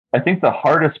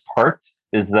hardest part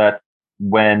is that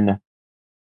when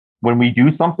we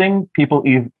do something, people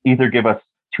either give us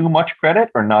too much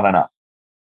credit or not enough.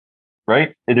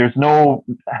 Right? There's no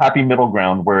happy middle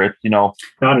ground where it's, not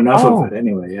enough of it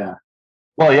anyway. Yeah.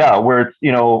 Well, yeah, where it's,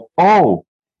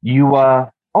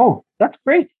 that's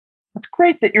great. That's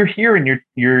great that you're here and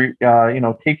you're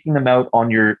taking them out on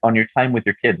your time with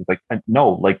your kids. It's like,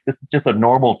 no, like, this is just a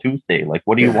normal Tuesday. Like,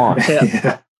 what do you want?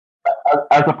 Yeah.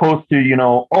 As opposed to,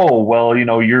 you're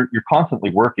constantly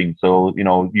working. So,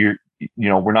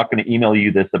 we're not going to email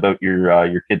you this about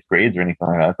your kids' grades or anything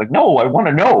like that. It's like, no, I want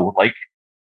to know, like,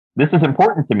 this is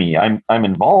important to me. I'm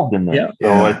involved in this. Yeah.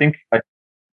 So I think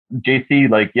JC,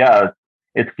 like,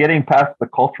 it's getting past the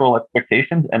cultural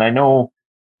expectations. And I know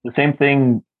the same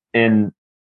thing in,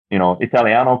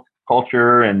 Italiano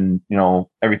culture and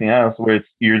everything else, where it's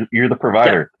you're the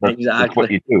provider. Yeah, That's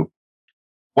what you do.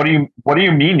 What do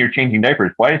you mean you're changing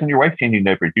diapers? Why isn't your wife changing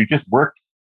diapers? You just worked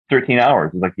 13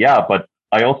 hours. It's like, yeah, but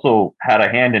I also had a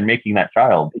hand in making that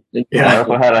child. Yeah. I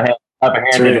also had have a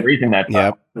hand in raising that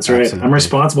child. Yep, that's right. absolutely. I'm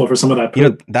responsible for some of that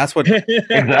poop. That's what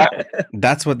Exactly.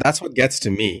 that's what gets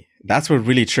to me. That's what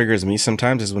really triggers me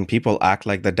sometimes, is when people act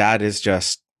like the dad is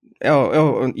just,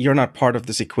 oh, you're not part of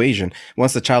this equation.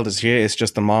 Once the child is here, it's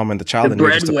just the mom and the child, and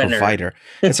you're just a provider.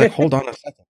 It's like, hold on a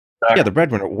second. Exactly. Yeah, the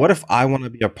breadwinner. What if I want to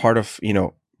be a part of,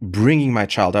 bringing my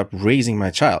child up, raising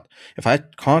my child? If I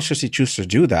consciously choose to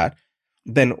do that,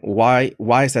 then why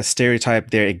is that stereotype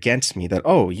there against me that,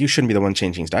 oh, you shouldn't be the one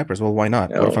changing his diapers? Well, why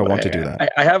not? What if I want to do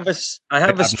that? I have a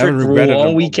I've strict never regretted rule it on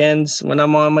at weekends when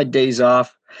I'm on my days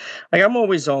off. Like, I'm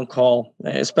always on call,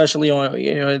 especially on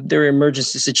there are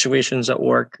emergency situations at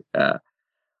work.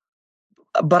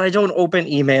 But I don't open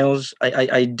emails.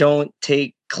 I don't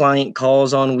take client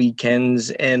calls on weekends.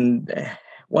 And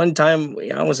one time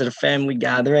I was at a family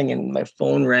gathering and my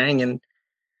phone rang and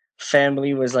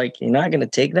family was like, "You're not going to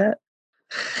take that?"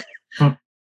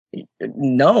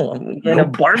 No, we're in a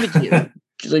barbecue.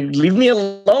 Like, leave me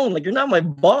alone. Like, you're not my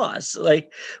boss.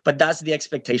 Like, but that's the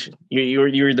expectation.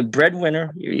 You're the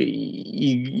breadwinner.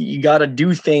 You got to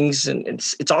do things, and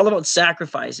it's all about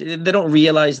sacrifice. They don't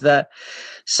realize that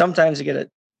sometimes you got to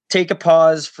take a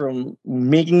pause from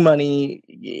making money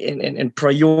and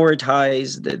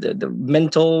prioritize the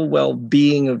mental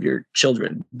well-being of your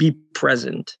children. Be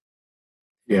present.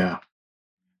 Yeah.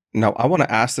 Now, I want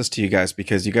to ask this to you guys,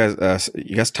 because you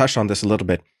guys touched on this a little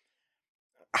bit.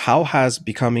 How has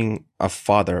becoming a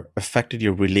father affected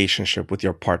your relationship with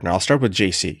your partner? I'll start with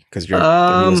JC, because you're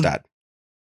the newest dad.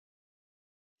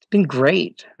 It's been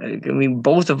great. I mean,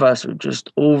 both of us are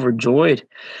just overjoyed.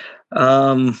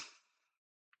 Our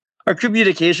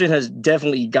communication has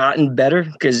definitely gotten better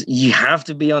because you have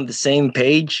to be on the same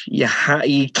page. You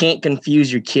can't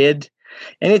confuse your kid,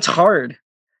 and it's hard.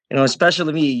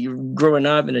 Especially me, growing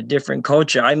up in a different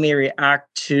culture, I may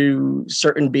react to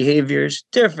certain behaviors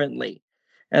differently.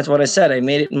 That's what I said. I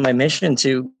made it my mission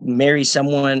to marry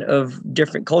someone of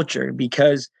different culture,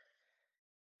 because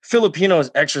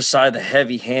Filipinos exercise the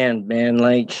heavy hand, man.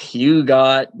 Like, they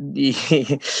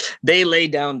lay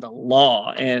down the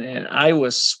law, and I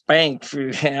was spanked.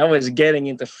 I was getting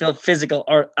into physical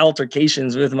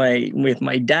altercations with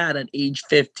my dad at age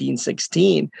 15,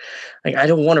 16. Like, I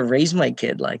don't want to raise my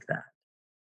kid like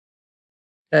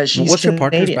that. She's What's your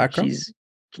Canadian. partner's background?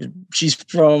 She's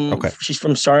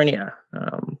from Sarnia.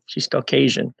 She's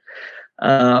Caucasian.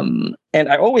 And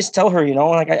I always tell her,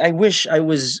 like, I wish I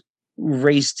was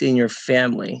raised in your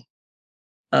family,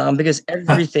 because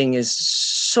everything is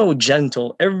so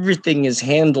gentle. Everything is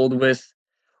handled with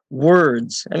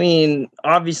words. I mean,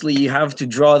 obviously you have to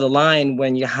draw the line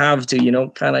when you have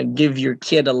to, kind of give your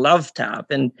kid a love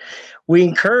tap, and we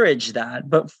encourage that.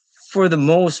 But for the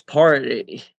most part,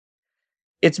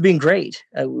 it's been great.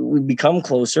 We've become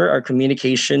closer. Our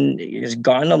communication has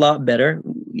gotten a lot better.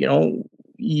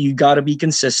 You got to be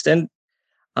consistent.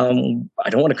 I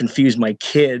don't want to confuse my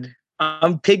kid.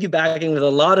 I'm piggybacking with a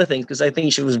lot of things because I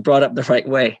think she was brought up the right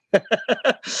way.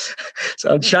 So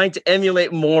I'm trying to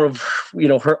emulate more of,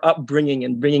 her upbringing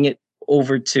and bringing it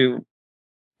over to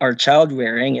our child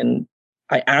rearing. And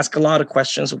I ask a lot of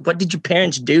questions. What did your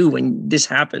parents do when this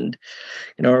happened?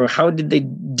 Or how did they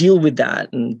deal with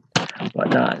that and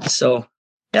whatnot? So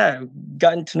yeah,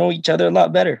 gotten to know each other a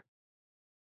lot better.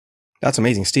 That's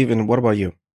amazing. Steven, what about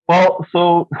you? Well,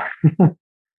 so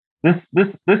this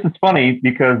is funny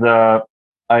because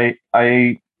I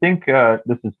think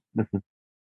this is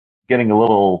getting a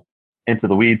little into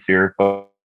the weeds here, but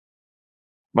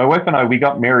my wife and I, we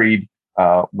got married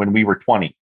when we were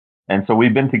 20, and so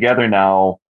we've been together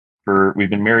now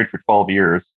we've been married for 12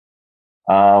 years,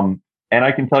 and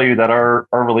I can tell you that our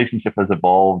relationship has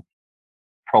evolved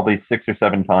probably 6 or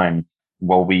 7 times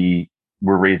while we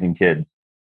were raising kids.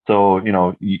 So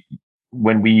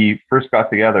when we first got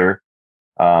together,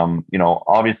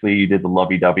 obviously you did the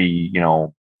lovey-dovey,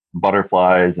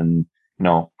 butterflies and,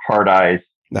 hard eyes.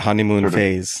 The honeymoon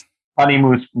phase.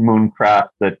 Honeymoon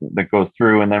crap that goes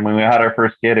through. And then when we had our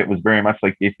first kid, it was very much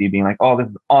like JC being like, oh, this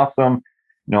is awesome.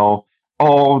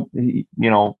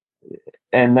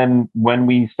 And then when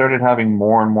we started having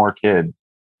more and more kids,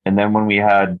 and then when we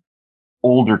had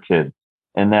older kids,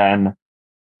 and then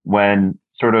when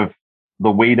sort of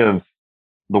the weight of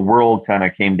the world kind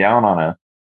of came down on us,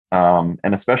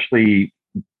 and especially,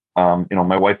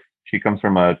 my wife, she comes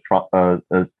from a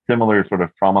similar sort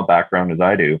of trauma background as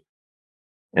I do.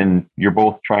 And you're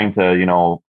both trying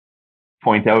to,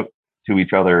 point out to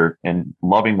each other in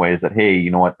loving ways that, hey,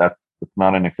 you know what, that's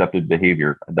not an accepted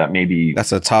behavior. That maybe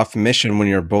that's a tough mission when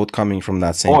you're both coming from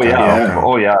that same kind of background.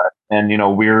 Oh yeah. And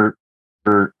we're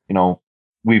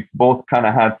we've both kind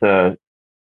of had to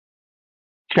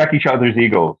check each other's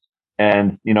egos.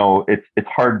 And it's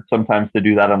hard sometimes to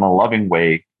do that in a loving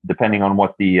way, depending on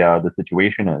what the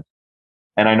situation is.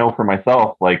 And I know for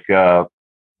myself, like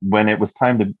when it was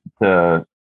time to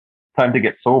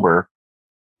get sober,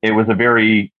 it was a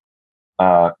very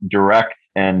direct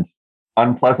and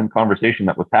unpleasant conversation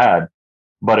that was had,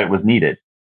 but it was needed.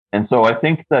 And so I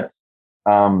think that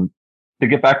to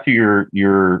get back to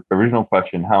your original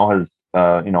question, how has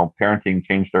parenting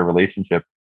changed our relationship?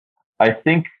 I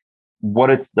think what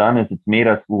it's done is it's made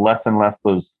us less and less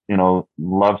those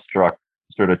love-struck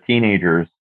sort of teenagers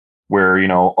where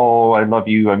oh, I love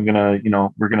you, I'm gonna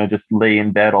we're gonna just lay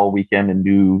in bed all weekend and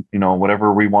do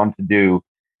whatever we want to do,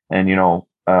 and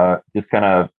just kind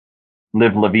of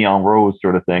live la vie en rose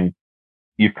sort of thing.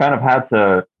 You've kind of had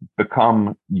to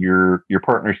become your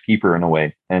partner's keeper in a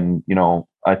way. And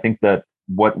I think that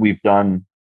what we've done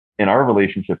in our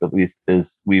relationship, at least, is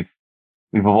we've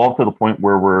evolved to the point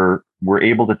where we're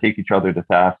able to take each other to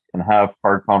task and have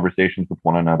hard conversations with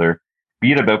one another,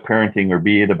 be it about parenting or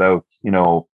be it about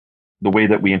the way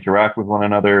that we interact with one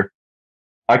another.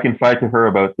 I confide to her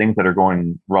about things that are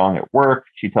going wrong at work.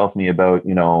 She tells me about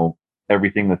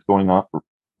everything that's going on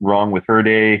wrong with her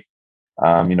day.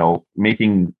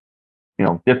 Making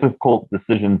difficult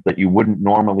decisions that you wouldn't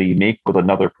normally make with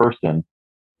another person.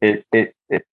 I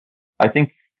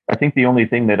think the only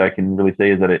thing that I can really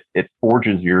say is that it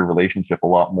forges your relationship a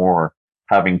lot more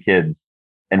having kids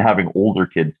and having older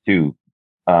kids too.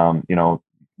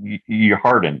 You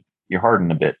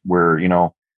harden a bit where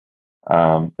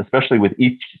especially with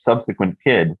each subsequent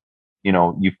kid,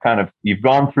 you've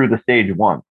gone through the stage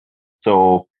once.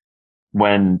 So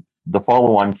when the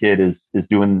follow-on kid is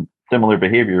doing similar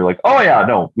behavior, you're like, oh yeah,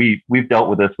 no, we've dealt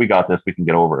with this, we got this, we can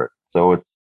get over it. So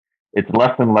it's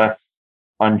less and less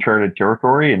uncharted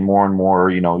territory and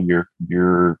more,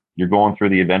 you're going through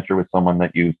the adventure with someone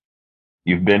that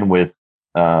you've been with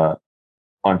on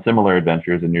similar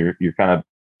adventures, and you're kind of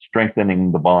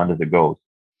strengthening the bond as it goes.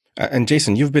 And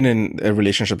Jason, you've been in a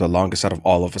relationship the longest out of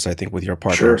all of us, I think, with your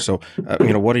partner. Sure. So,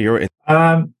 what are your?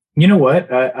 You know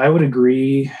what? I would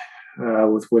agree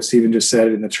with what Stephen just said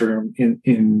in the term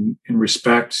in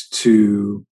respect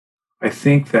to. I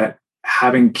think that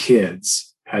having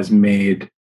kids has made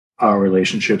our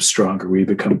relationship stronger. We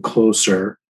become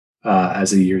closer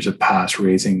as the years have passed,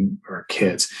 raising our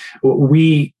kids.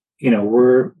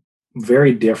 We're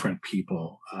very different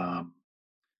people.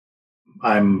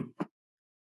 I'm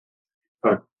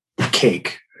a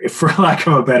cake, for lack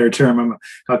of a better term. I'm a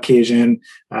Caucasian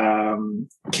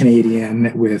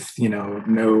Canadian with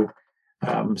no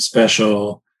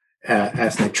special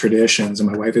ethnic traditions,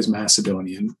 and my wife is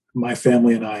Macedonian. My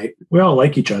family and I, we all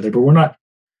like each other, but we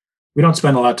don't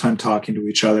spend a lot of time talking to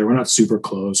each other. We're not super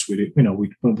close.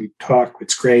 When we talk,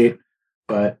 it's great,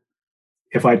 but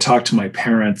if I talk to my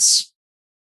parents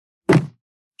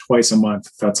twice a month,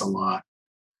 that's a lot.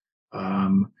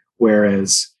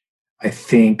 Whereas I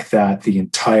think that the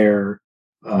entire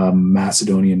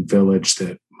Macedonian village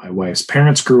that my wife's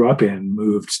parents grew up in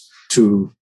moved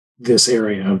to this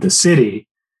area of the city,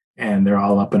 and they're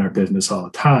all up in our business all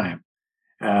the time.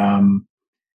 And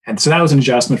so that was an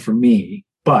adjustment for me.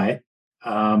 But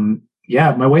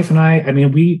my wife and I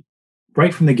mean, we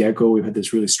right from the get-go, we've had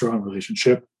this really strong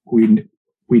relationship. We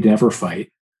never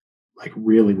fight, like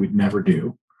really, we'd never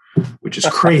do, which is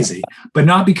crazy. But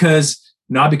not because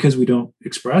we don't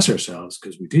express ourselves,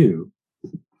 because we do.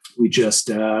 We've just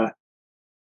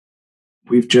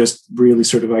really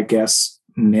sort of, I guess,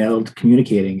 nailed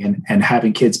communicating, and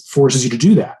having kids forces you to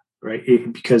do that, right?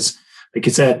 Because, like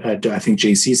you said, I think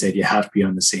JC said you have to be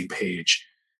on the same page.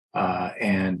 My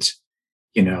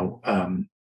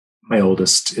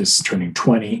oldest is turning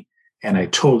 20, and I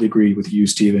totally agree with you,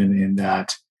 Stephen, in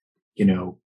that,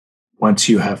 once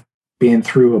you have been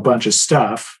through a bunch of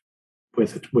stuff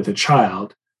with a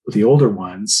child, with the older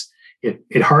ones,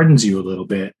 it hardens you a little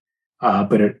bit,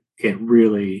 but it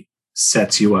really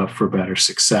sets you up for better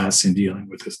success in dealing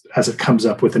with this as it comes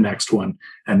up with the next one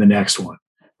and the next one,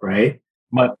 right?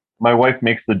 My wife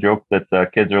makes the joke that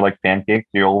kids are like pancakes.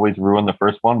 You always ruin the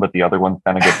first one, but the other ones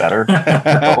kind of get better.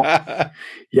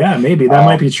 Yeah, maybe that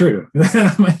might be true.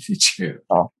 That might be true.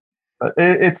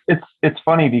 It's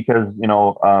funny because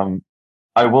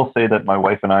I will say that my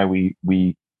wife and I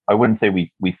I wouldn't say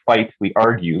we fight, we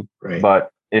argue, right. But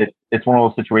it's one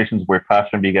of those situations where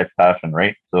passion begets passion,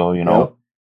 right? So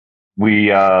we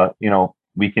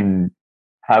can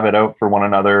have it out for one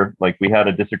another. Like we had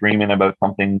a disagreement about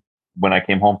something when I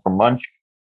came home from lunch,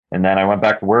 and then I went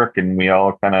back to work, and we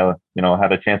all kind of,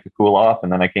 had a chance to cool off.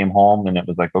 And then I came home, and it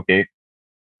was like, okay,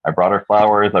 I brought her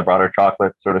flowers, I brought her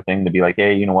chocolate, sort of thing, to be like,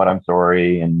 hey, you know what, I'm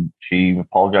sorry. And she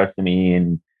apologized to me,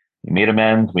 and we made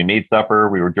amends. We made supper.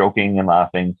 We were joking and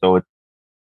laughing. So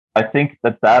I think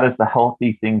that is the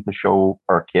healthy thing to show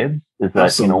our kids, is that,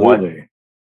 Absolutely. you know what,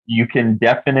 you can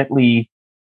definitely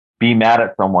be mad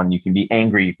at someone. You can be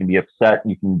angry. You can be upset.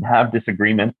 You can have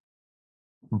disagreements,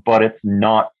 but it's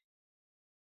not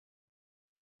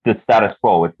the status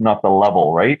quo. It's not the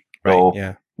level, right? Right. So,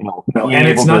 Yeah. No, and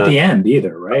it's not the end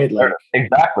either, right? Like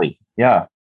exactly. Yeah.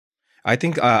 I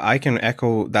think I can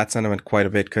echo that sentiment quite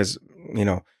a bit because,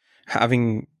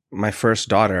 having my first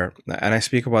daughter, and I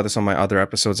speak about this on my other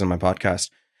episodes in my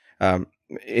podcast,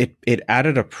 it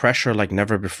added a pressure like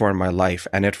never before in my life,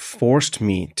 and it forced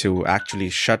me to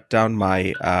actually shut down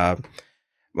my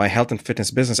my health and fitness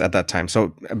business at that time. So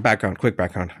quick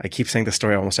background. I keep saying the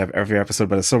story almost every episode,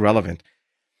 but it's so relevant.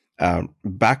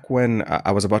 Back when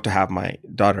I was about to have my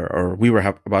daughter, or we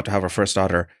were about to have our first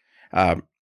daughter,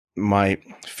 my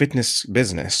fitness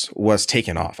business was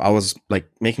taken off. I was like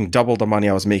making double the money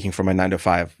I was making for my 9 to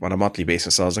 5 on a monthly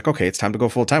basis. So I was like, okay, it's time to go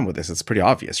full time with this. It's pretty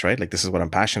obvious, right? Like, this is what I'm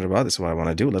passionate about. This is what I want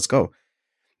to do. Let's go.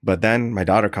 But then my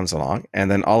daughter comes along,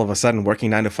 and then all of a sudden working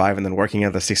 9 to 5 and then working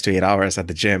at the 6 to 8 hours at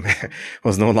the gym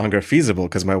was no longer feasible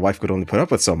because my wife could only put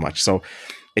up with so much. So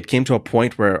it came to a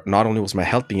point where not only was my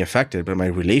health being affected, but my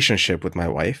relationship with my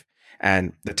wife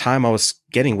and the time I was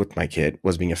getting with my kid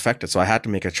was being affected. So I had to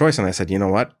make a choice. And I said, you know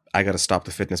what? I got to stop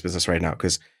the fitness business right now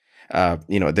because,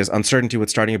 there's uncertainty with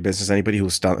starting a business. Anybody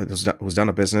who's done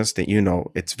a business, that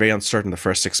it's very uncertain the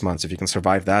first 6 months. If you can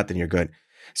survive that, then you're good.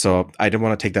 So I didn't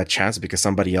want to take that chance because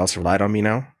somebody else relied on me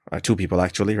now. 2 people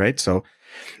actually, right? So,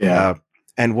 yeah.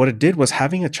 And what it did was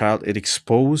having a child, it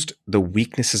exposed the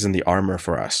weaknesses in the armor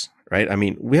for us, right? I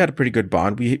mean, we had a pretty good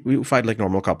bond. We fight like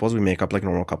normal couples. We make up like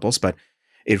normal couples, but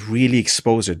it really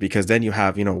exposed it because then you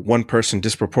have, one person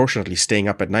disproportionately staying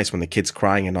up at nights when the kid's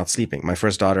crying and not sleeping. My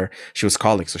first daughter, she was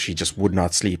colic, so she just would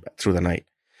not sleep through the night.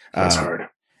 That's hard.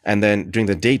 And then during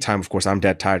the daytime, of course, I'm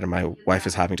dead tired and my wife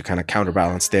is having to kind of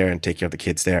counterbalance there and take care of the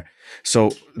kids there.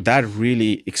 So that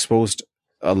really exposed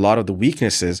a lot of the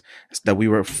weaknesses that we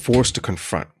were forced to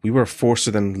confront. We were forced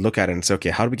to then look at it and say, okay,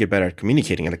 how do we get better at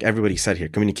communicating? And like everybody said here,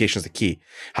 communication is the key.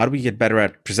 How do we get better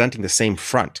at presenting the same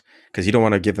front? Because you don't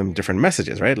want to give them different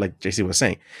messages, right? Like JC was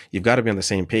saying, you've got to be on the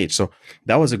same page. So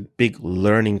that was a big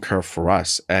learning curve for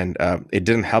us. And it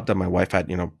didn't help that my wife had,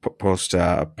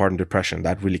 postpartum depression.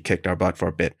 That really kicked our butt for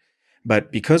a bit.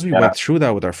 But because we went through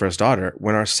that with our first daughter,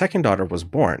 when our second daughter was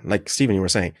born, like Stephen, you were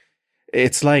saying,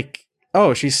 it's like,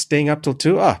 oh, she's staying up till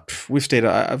 2. We've stayed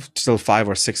till 5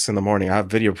 or 6 in the morning. I have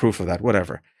video proof of that,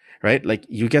 whatever. Right? Like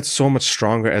you get so much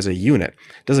stronger as a unit.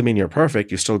 Doesn't mean you're perfect.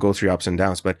 You still go through ups and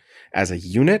downs, but as a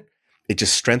unit, it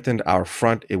just strengthened our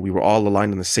front. We were all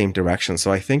aligned in the same direction.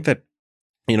 So I think that,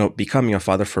 becoming a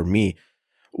father for me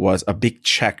was a big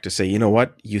check to say, you know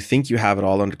what, you think you have it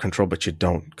all under control, but you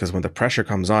don't. Because when the pressure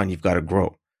comes on, you've got to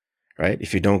grow. Right?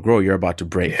 If you don't grow, you're about to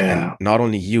break. Yeah. And not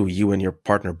only you and your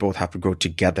partner both have to grow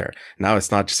together. Now it's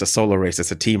not just a solo race,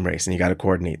 it's a team race and you got to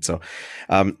coordinate. So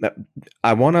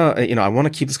I want to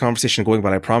keep this conversation going,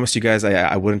 but I promised you guys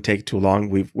I wouldn't take too long.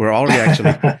 We're already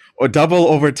actually double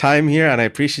over time here, and I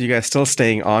appreciate you guys still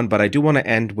staying on, but I do want to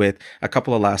end with a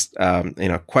couple of last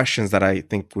questions that I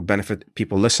think would benefit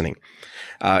people listening.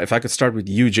 If I could start with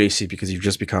you, JC, because you've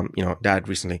just become, dad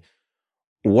recently.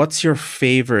 What's your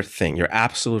favorite thing, your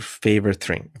absolute favorite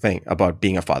thing about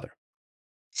being a father?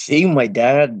 Seeing my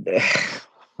dad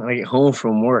when I get home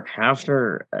from work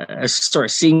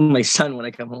seeing my son when I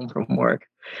come home from work.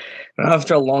 And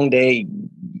after a long day,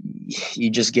 you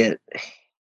just get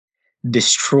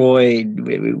destroyed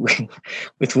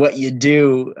with what you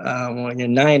do when you're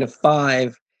 9 to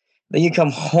 5. Then you come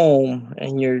home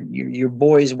and your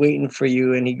boy's waiting for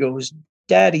you, and he goes,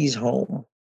 "Daddy's home."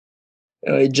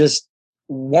 It just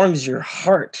warms your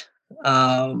heart.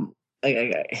 The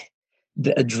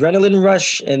adrenaline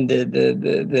rush and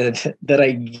the that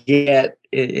I get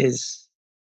is,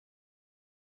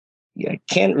 I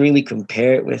can't really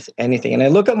compare it with anything. And I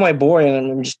look at my boy,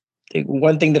 and I'm just,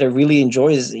 one thing that I really enjoy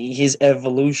is his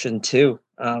evolution too.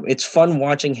 It's fun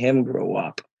watching him grow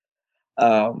up.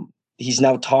 He's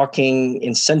now talking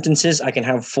in sentences. I can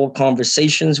have full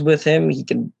conversations with him. He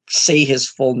can say his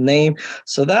full name.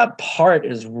 So that part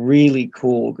is really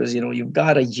cool because, you've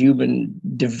got a human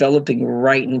developing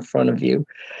right in front of you.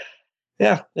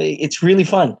 Yeah, it's really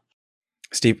fun.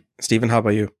 Stephen, how about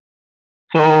you?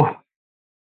 So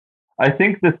I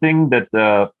think the thing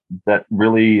that that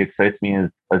really excites me as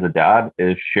a dad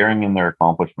is sharing in their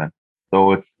accomplishments.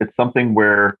 So it's something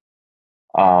where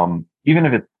even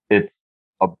if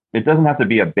it doesn't have to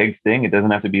be a big thing. It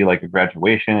doesn't have to be like a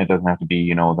graduation. It doesn't have to be,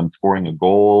 you know, them scoring a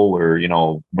goal or, you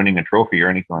know, winning a trophy or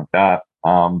anything like that.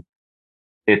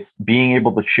 It's being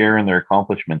able to share in their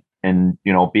accomplishments and,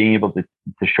 you know, being able to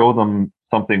show them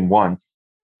something once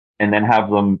and then have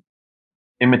them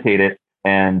imitate it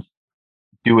and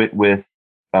do it with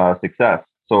success.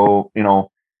 So, you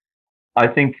know, I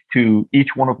think to each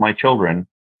one of my children,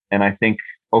 and I think,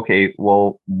 okay,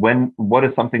 well, what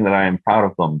is something that I am proud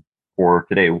of them for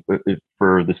today,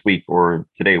 for this week, or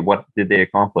today, what did they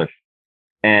accomplish?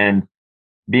 And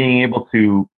being able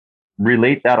to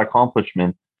relate that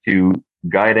accomplishment to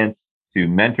guidance, to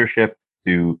mentorship,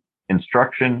 to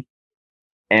instruction,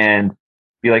 and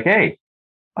be like, hey,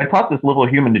 I taught this little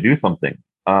human to do something.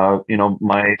 You know,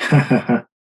 my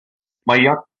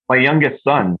youngest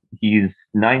son, he's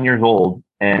 9 years old,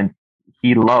 and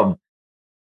he loves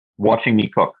watching me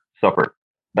cook supper.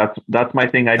 That's my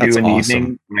thing I do in the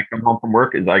evening when I come home from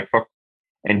work is I cook,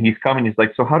 and he's coming. He's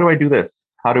like, so how do I do this?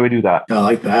 How do I do that? I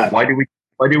like that. Why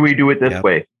do we do it this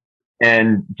way?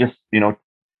 And just, you know,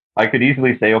 I could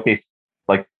easily say, okay,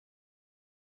 like,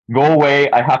 go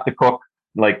away. I have to cook.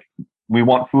 Like, we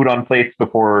want food on plates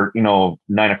before, you know,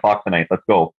 9 o'clock tonight. Let's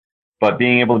go. But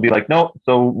being able to be like, no,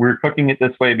 so we're cooking it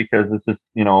this way because this is,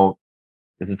 you know,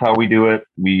 this is how we do it.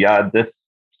 We add this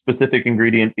specific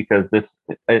ingredient because this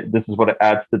is what it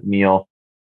adds to the meal.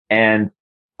 And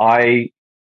I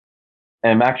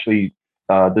am actually,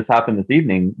 this happened this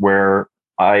evening where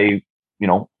I, you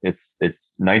know, it's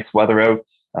nice weather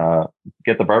out,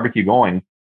 get the barbecue going.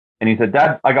 And he said,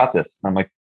 Dad, I got this. And I'm like,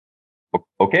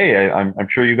 okay, I'm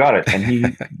sure you got it. And he,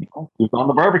 you know, was on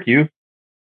the barbecue.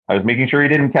 I was making sure he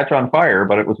didn't catch on fire,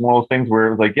 but it was one of those things where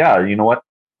it was like, yeah, you know what?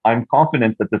 I'm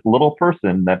confident that this little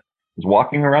person that is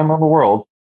walking around the world,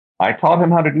 I taught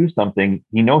him how to do something.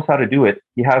 He knows how to do it.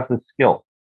 He has the skill.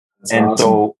 That's and awesome.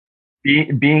 So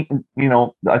being, you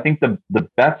know, I think the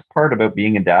best part about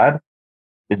being a dad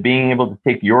is being able to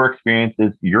take your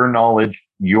experiences, your knowledge,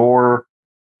 your,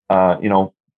 you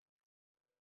know,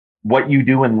 what you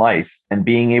do in life, and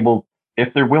being able,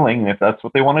 if they're willing, if that's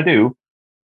what they want to do,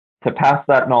 to pass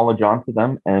that knowledge on to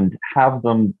them and have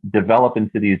them develop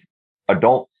into these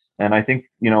adults. And I think,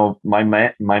 you know, my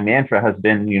mantra has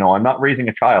been, you know, I'm not raising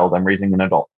a child, I'm raising an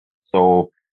adult.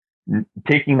 So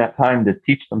taking that time to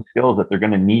teach them skills that they're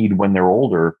going to need when they're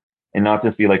older, and not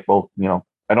just be like, well, you know,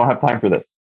 I don't have time for this.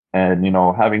 And, you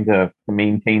know, having to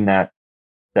maintain that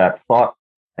thought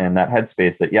and that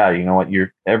headspace that, yeah, you know what,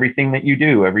 everything that you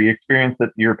do, every experience that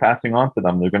you're passing on to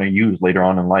them, they're going to use later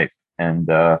on in life. And,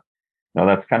 you know,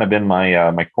 that's kind of been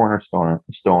my cornerstone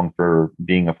for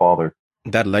being a father.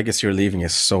 That legacy you're leaving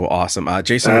is so awesome.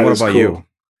 Jason, what about you?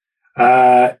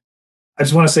 I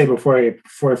just want to say before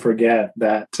I forget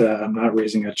that I'm not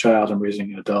raising a child, I'm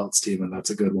raising an adult, Stephen. That's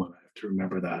a good one. I have to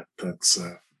remember that. That's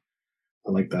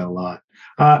I like that a lot.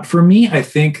 For me, I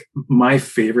think my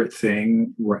favorite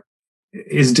thing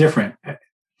is different.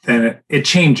 Then it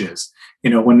changes.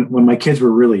 You know, when my kids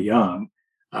were really young,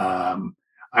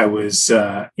 I was,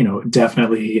 you know,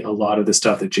 definitely a lot of the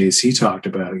stuff that JC talked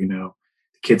about, you know,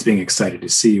 the kids being excited to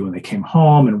see you when they came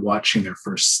home and watching their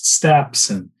first steps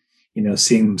and, you know,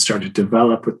 seeing them start to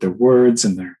develop with their words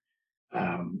and their,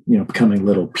 you know, becoming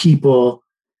little people.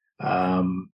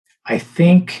 I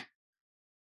think,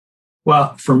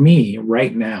 well, for me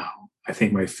right now, I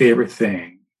think my favorite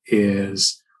thing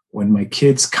is when my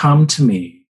kids come to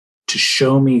me to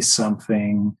show me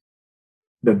something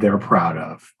that they're proud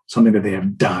of, something that they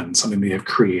have done, something they have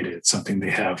created, something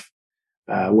they have,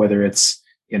 whether it's,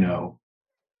 you know,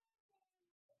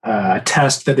 a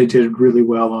test that they did really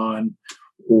well on,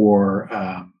 or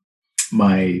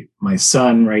my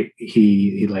son, right?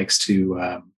 He likes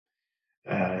to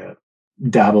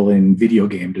dabble in video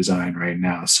game design right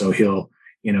now, so he'll,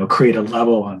 you know, create a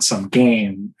level on some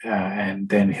game, and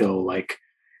then he'll like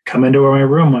come into my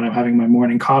room when I'm having my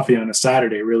morning coffee on a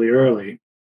Saturday really early,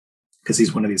 because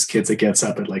he's one of these kids that gets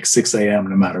up at like 6 a.m.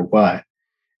 no matter what.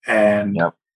 And,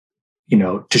 you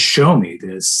know, to show me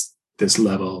this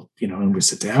level, you know, and we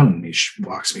sit down and he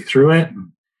walks me through it,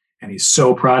 and he's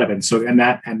so proud of it. And so, and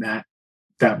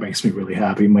that makes me really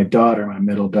happy. My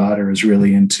middle daughter is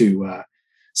really into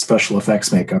special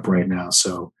effects makeup right now.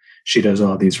 So she does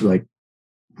all these like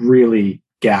really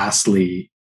ghastly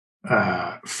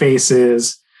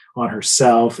faces on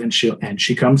herself, and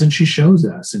she comes and she shows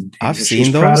us, and I've she's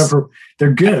seen proud those. of her.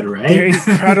 They're good, right? They're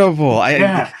incredible.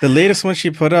 Yeah. The latest one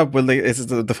she put up with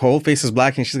the whole face is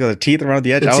black and she's got the teeth around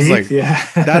the edge. The I was teeth, like, yeah.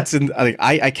 that's like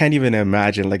I can't even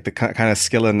imagine like the kind of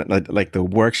skill and like the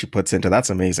work she puts into. That's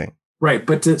amazing. Right,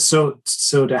 but so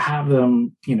to have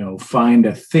them, find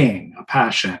a thing, a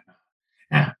passion,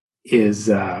 is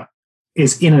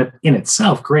in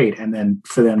itself great, and then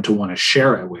for them to want to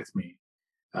share it with me,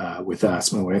 with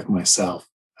us, my wife, myself,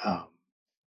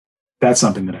 that's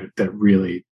something that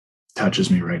really touches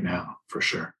me right now, for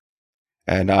sure.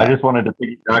 And I just wanted to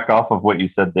piggyback off of what you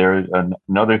said there.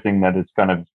 Another thing that is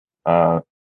kind of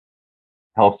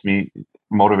helps me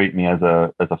motivate me as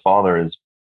a father is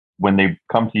when they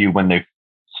come to you when they've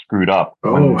screwed up,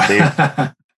 when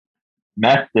they've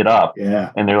messed it up,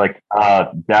 and they're like,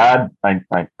 Dad,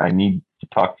 I need to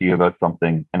talk to you about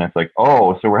something. And it's like,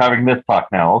 oh, so we're having this talk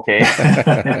now.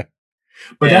 Okay.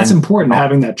 But that's important,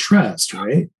 having that trust,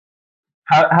 right?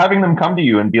 Having them come to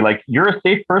you and be like, you're a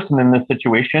safe person in this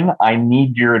situation. I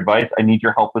need your advice. I need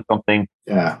your help with something.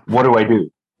 Yeah. What do I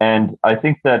do? And I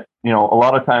think that, a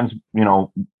lot of times,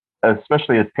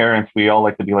 especially as parents, we all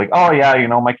like to be like, oh yeah,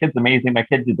 my kid's amazing. My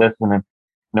kid did this. And then,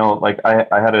 like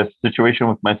I had a situation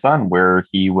with my son where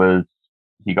he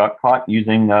got caught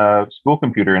using a school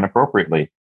computer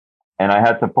inappropriately. And I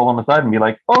had to pull him aside and be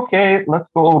like, okay, let's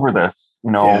go over this.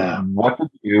 What did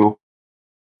you do?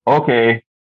 Okay.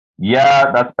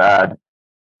 Yeah, that's bad.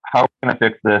 How can I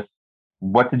fix this?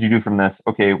 What did you do from this?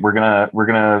 Okay, we're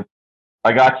gonna,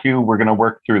 I got you. We're going to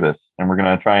work through this and we're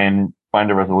going to try and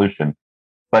find a resolution.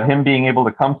 But him being able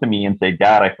to come to me and say,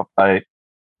 Dad, sorry,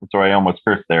 I almost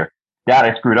cursed there. Dad,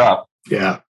 I screwed up.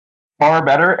 Yeah. Far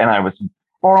better. And I was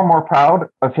far more proud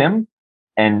of him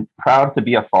and proud to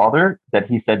be a father that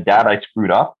he said, Dad, I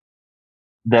screwed up,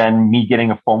 than me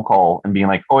getting a phone call and being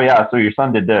like, oh yeah, so your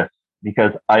son did this.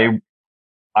 Because I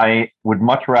would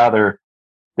much rather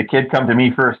the kid come to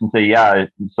me first and say, yeah,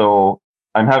 so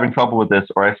I'm having trouble with this,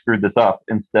 or I screwed this up,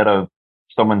 instead of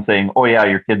someone saying, oh yeah,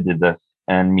 your kid did this,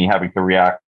 and me having to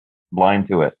react blind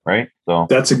to it. Right. So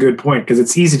that's a good point, because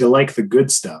it's easy to like the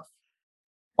good stuff.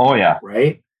 Oh yeah.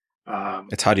 Right.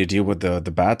 It's how do you deal with the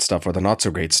bad stuff or the not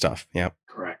so great stuff. Yeah.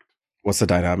 Correct. What's the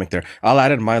dynamic there? I'll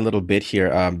add in my little bit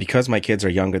here. Because my kids are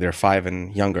younger, they're 5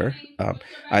 and younger.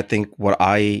 I think what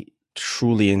I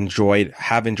truly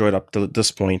have enjoyed up to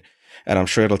this point, and I'm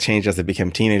sure it'll change as they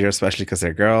become teenagers, especially because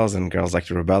they're girls and girls like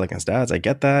to rebel against dads. I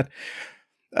get that.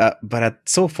 But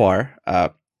so far,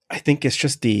 I think it's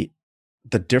just the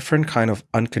different kind of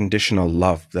unconditional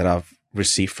love that I've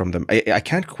received from them. I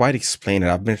can't quite explain it.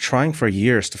 I've been trying for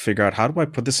years to figure out how do I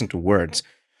put this into words.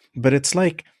 But it's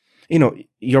like,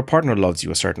 your partner loves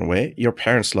you a certain way. Your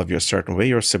parents love you a certain way.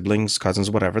 Your siblings,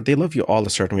 cousins, whatever, they love you all a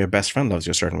certain way. Your best friend loves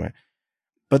you a certain way.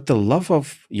 But the love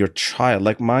of your child,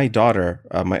 like my daughter,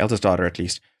 my eldest daughter at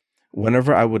least,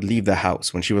 whenever I would leave the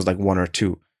house when she was like 1 or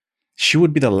 2, she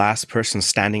would be the last person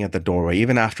standing at the doorway,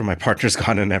 even after my partner's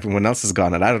gone and everyone else is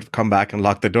gone. And I'd come back and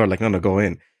lock the door, like, no, go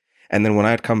in. And then when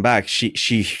I'd come back, she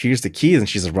hears the keys and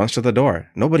she just runs to the door.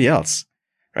 Nobody else,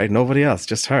 right? Nobody else,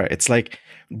 just her. It's like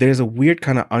there's a weird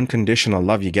kind of unconditional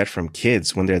love you get from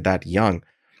kids when they're that young,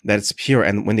 that it's pure.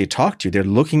 And when they talk to you, they're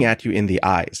looking at you in the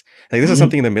eyes. Like this is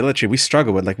something in the military we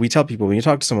struggle with. Like we tell people, when you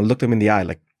talk to someone, look them in the eye,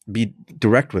 like be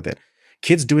direct with it.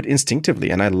 Kids do it instinctively.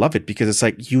 And I love it because it's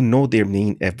like, they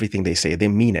mean everything they say. They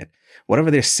mean it.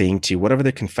 Whatever they're saying to you, whatever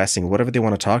they're confessing, whatever they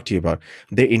want to talk to you about,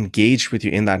 they're engaged with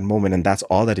you in that moment. And that's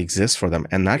all that exists for them.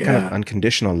 And that kind of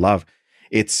unconditional love,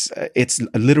 it's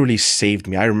literally saved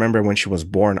me. I remember when she was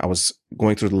born, I was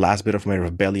going through the last bit of my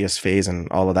rebellious phase and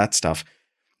all of that stuff.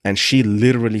 And she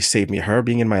literally saved me. Her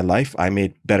being in my life, I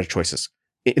made better choices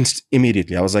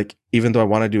immediately. I was like, even though I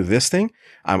want to do this thing,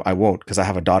 I won't, because I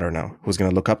have a daughter now who's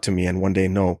going to look up to me and one day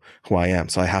know who I am.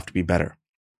 So I have to be better.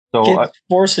 So it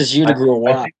forces you to grow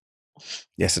up.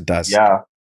 Yes, it does. Yeah.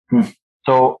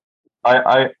 So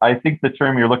I think the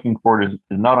term you're looking for is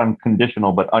not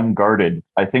unconditional, but unguarded.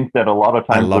 I think that a lot of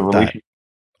times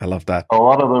I love that. A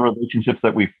lot of the relationships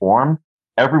that we form,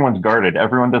 everyone's guarded.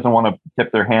 Everyone doesn't want to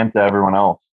tip their hand to everyone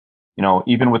else.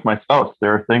 Even with my spouse,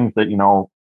 there are things that,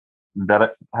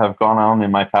 that have gone on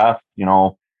in my past,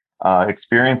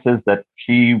 experiences that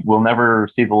she will never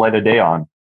see the light of day on.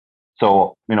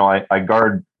 So, I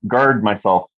guard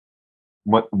myself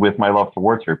with my love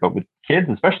towards her. But with kids,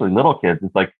 especially little kids,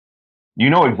 it's like,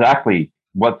 exactly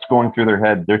what's going through their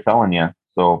head. They're telling you.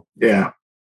 So yeah,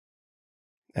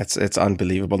 it's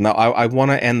unbelievable. Now, I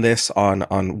want to end this on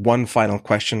one final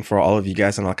question for all of you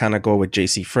guys, and I'll kind of go with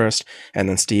JC first, and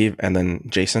then Steve, and then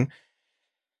Jason.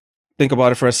 Think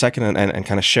about it for a second and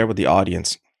kind of share with the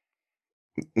audience.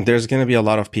 there's going to be a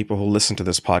lot of people who listen to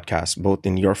this podcast, both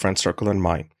in your friend circle and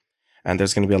mine. And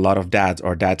there's going to be a lot of dads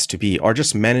or dads to be, or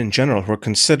just men in general who are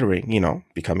considering,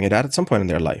 becoming a dad at some point in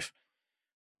their life.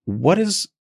 What is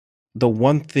the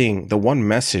one thing, the one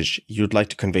message you'd like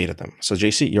to convey to them? So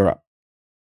JC, you're up.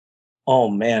 Oh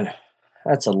man,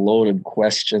 that's a loaded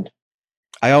question.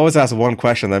 I always ask one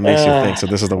question that makes you think. So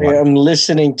this is the one. I'm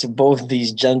listening to both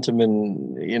these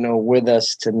gentlemen, with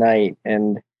us tonight.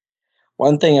 And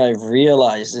one thing I've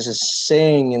realized, there's a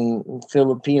saying in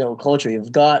Filipino culture,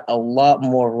 you've got a lot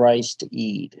more rice to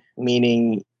eat,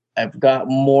 meaning I've got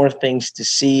more things to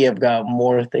see. I've got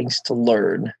more things to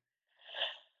learn.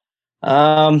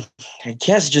 I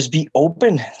guess just be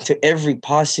open to every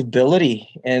possibility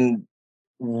and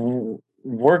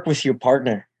work with your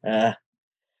partner.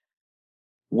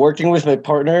 Working with my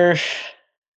partner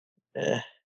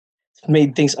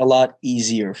made things a lot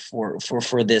easier for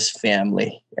this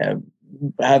family.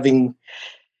 Having,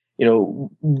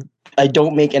 I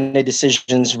don't make any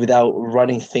decisions without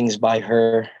running things by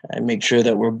her. I make sure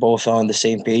that we're both on the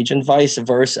same page, and vice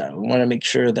versa. I want to make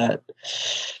sure that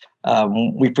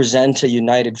we present a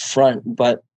united front.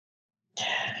 But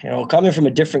coming from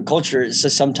a different culture, it's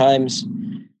just sometimes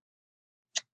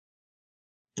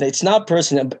it's not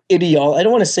personal, but I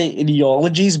don't want to say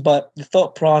ideologies, but the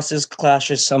thought process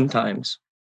clashes sometimes.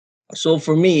 So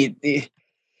for me,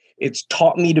 it's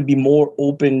taught me to be more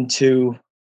open to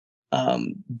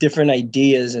different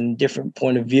ideas and different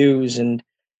point of views, and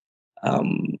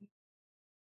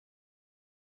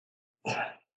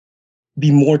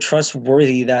be more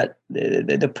trustworthy that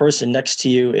the person next to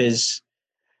you is,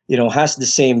 has the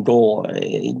same goal.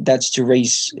 That's to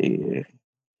raise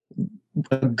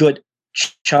a good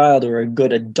child or a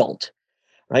good adult,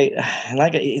 right?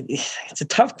 Like, it's a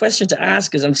tough question to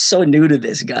ask because I'm so new to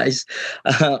this, guys.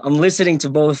 I'm listening to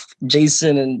both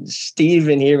Jason and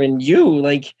Steven here, and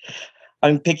like,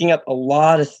 I'm picking up a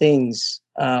lot of things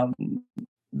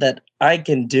that I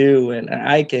can do and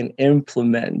I can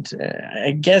implement.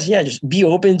 I guess, just be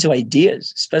open to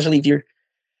ideas, especially if you're.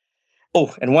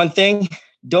 Oh, and one thing,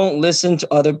 don't listen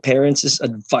to other parents'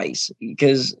 advice,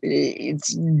 because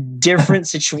it's different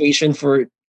situation for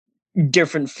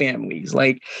different families.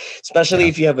 Like, especially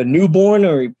if you have a newborn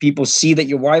or people see that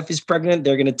your wife is pregnant,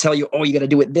 they're going to tell you, oh, you got to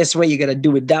do it this way, you got to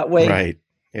do it that way. Right.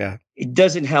 Yeah. It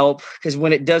doesn't help, because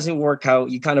when it doesn't work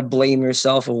out, you kind of blame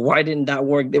yourself. Well, why didn't that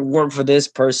work? It worked for this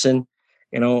person.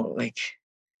 Like,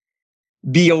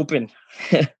 be open.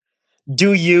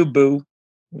 Do you, boo,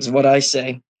 is what I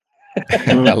say.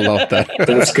 I love that.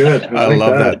 That's good. I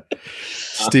love that.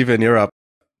 Steven, you're up.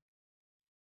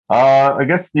 I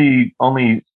guess the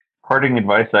only parting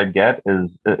advice I'd give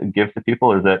to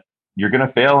people is that you're going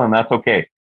to fail, and that's okay.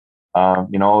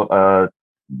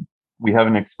 We have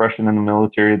an expression in the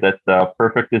military that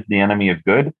perfect is the enemy of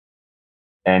good,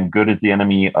 and good is the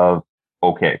enemy of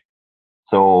okay.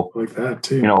 So, like that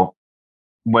too.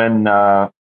 When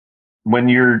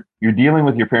you're dealing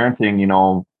with your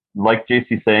parenting, like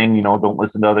JC saying, don't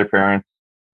listen to other parents.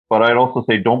 But I'd also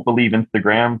say, don't believe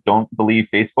Instagram, don't believe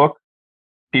Facebook.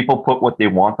 People put what they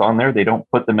want on there. They don't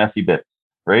put the messy bits,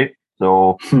 right?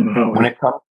 So when it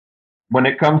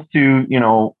comes to,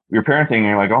 your parenting,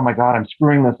 you're like, oh my God, I'm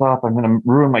screwing this up. I'm going to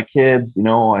ruin my kids.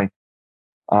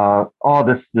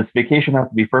 This vacation has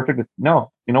to be perfect.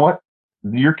 No, you know what?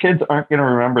 Your kids aren't going to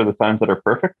remember the times that are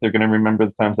perfect. They're going to remember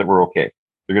the times that were okay.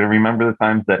 They're going to remember the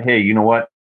times that, hey, you know what?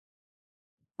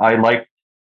 I liked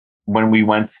when we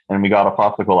went and we got a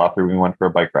popsicle after we went for a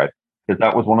bike ride, because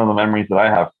that was one of the memories that I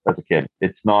have as a kid.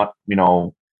 It's not,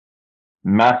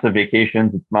 massive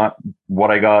vacations. It's not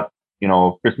what I got,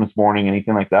 Christmas morning,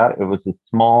 anything like that. It was a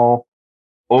small,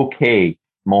 okay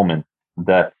moment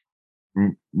that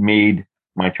made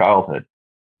my childhood.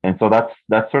 And so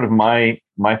that's sort of my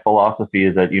philosophy,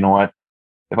 is that, you know what,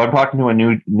 if I'm talking to a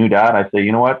new dad, I say,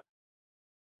 you know what,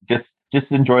 just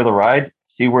enjoy the ride,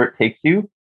 see where it takes you.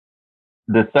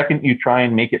 The second you try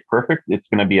and make it perfect, it's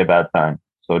going to be a bad time.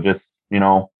 So just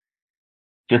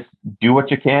do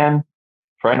what you can.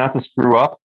 Try not to screw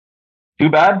up too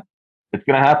bad. It's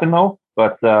going to happen though.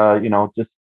 But,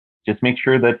 just make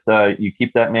sure that you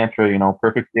keep that mantra,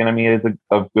 perfect is the enemy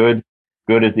of good.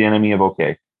 Good is the enemy of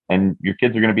okay. And your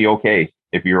kids are going to be okay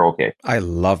if you're okay. I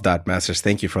love that message.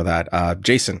 Thank you for that.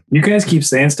 Jason. You guys keep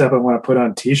saying stuff I want to put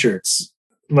on t-shirts.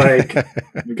 Like,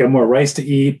 we got more rice to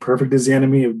eat. Perfect is the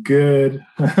enemy of good.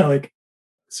 Like,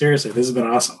 seriously, this has been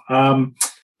awesome.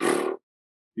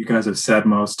 You guys have said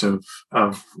most of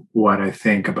what I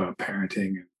think about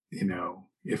parenting,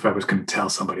 if I was going to tell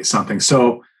somebody something.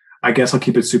 So I guess I'll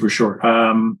keep it super short.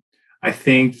 I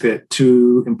think that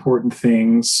two important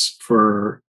things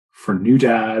for new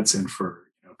dads and for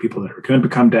people that are going to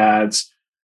become dads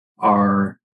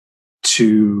are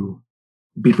to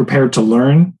be prepared to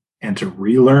learn and to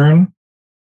relearn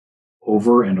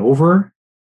over and over,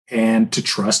 and to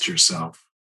trust yourself,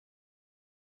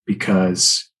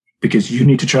 because you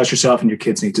need to trust yourself and your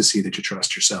kids need to see that you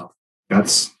trust yourself.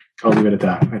 I'll leave it at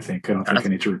that. I don't think I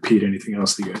need to repeat anything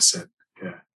else that you guys said.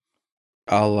 Yeah.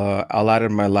 I'll add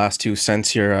in my last 2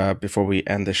 cents here before we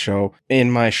end the show.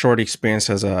 In my short experience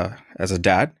as a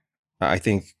dad, I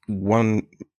think one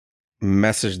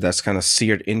message that's kind of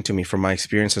seared into me from my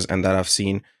experiences and that I've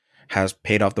seen has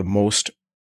paid off the most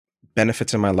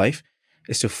benefits in my life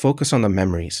is to focus on the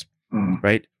memories,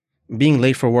 right? Being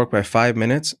late for work by 5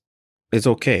 minutes is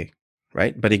okay,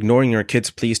 right? But ignoring your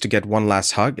kids' pleas to get one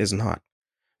last hug is not.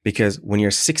 Because when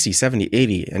you're 60, 70,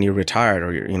 80 and you're retired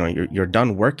or you're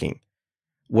done working,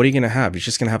 what are you going to have? You're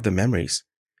just going to have the memories.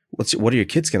 What are your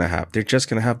kids going to have? They're just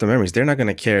going to have the memories. They're not going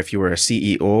to care if you were a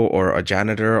CEO or a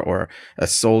janitor or a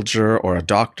soldier or a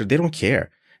doctor. They don't care.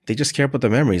 They just care about the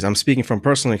memories. I'm speaking from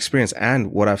personal experience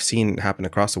and what I've seen happen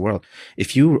across the world.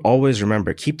 If you always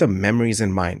remember, keep the memories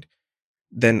in mind,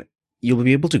 then you'll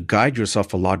be able to guide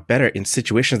yourself a lot better in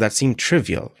situations that seem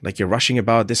trivial, like you're rushing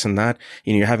about this and that,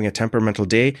 you're having a temperamental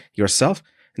day yourself.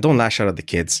 Don't lash out at the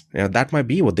kids. That might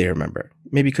be what they remember.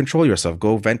 Maybe control yourself.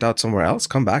 Go vent out somewhere else.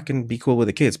 Come back and be cool with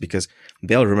the kids because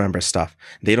they'll remember stuff.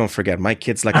 They don't forget. My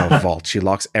kid's like a vault. She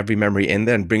locks every memory in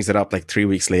there and brings it up like 3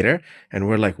 weeks later. And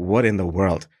we're like, what in the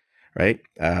world? Right?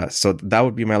 So that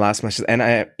would be my last message.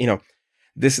 And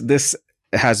this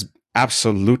has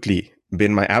absolutely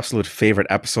been my absolute favorite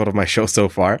episode of my show so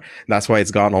far. That's why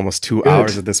it's gone almost 2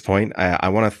 hours at this point. I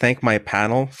want to thank my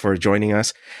panel for joining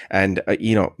us. And,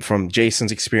 from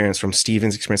Jason's experience, from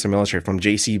Steven's experience in the military, from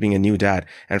JC being a new dad,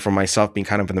 and from myself being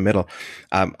kind of in the middle.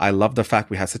 I love the fact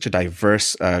we had such a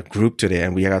diverse group today,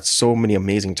 and we got so many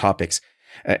amazing topics.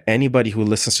 Anybody who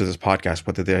listens to this podcast,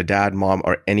 whether they're a dad, mom,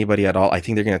 or anybody at all, I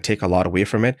think they're going to take a lot away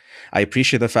from it. I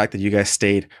appreciate the fact that you guys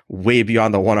stayed way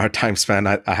beyond the 1 hour time span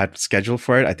I had scheduled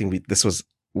for it. I think this was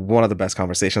one of the best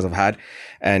conversations I've had.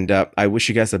 And I wish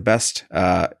you guys the best,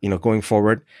 going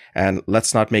forward. And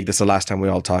let's not make this the last time we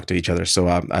all talk to each other. So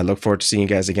I look forward to seeing you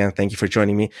guys again. Thank you for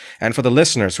joining me. And for the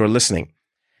listeners who are listening,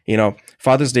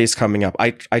 Father's Day is coming up.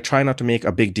 I try not to make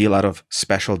a big deal out of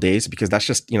special days because that's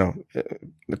just,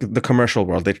 the commercial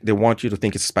world. They want you to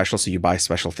think it's special. So you buy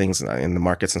special things in the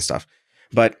markets and stuff.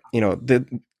 But,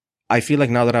 I feel like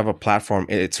now that I have a platform,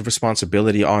 it's a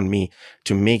responsibility on me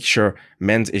to make sure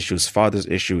men's issues, fathers'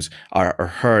 issues are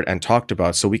heard and talked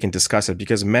about so we can discuss it,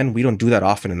 because men, we don't do that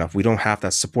often enough. We don't have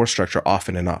that support structure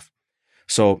often enough.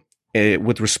 So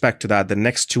with respect to that, the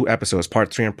next 2 episodes,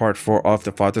 part 3 and part 4 of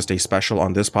the Father's Day special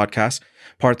on this podcast,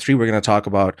 part 3, we're going to talk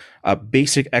about a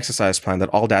basic exercise plan that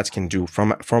all dads can do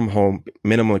from home,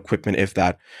 minimal equipment, if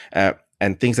that,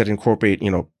 and things that incorporate,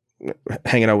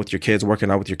 hanging out with your kids,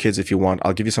 working out with your kids if you want.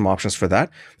 I'll give you some options for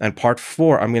that. And part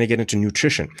 4, I'm going to get into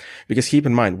nutrition, because keep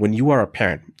in mind, when you are a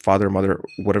parent, father, mother,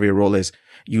 whatever your role is,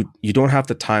 you don't have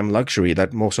the time luxury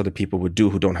that most other people would do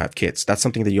who don't have kids. That's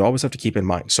something that you always have to keep in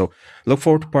mind. So look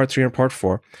forward to part 3 and part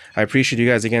 4. I appreciate you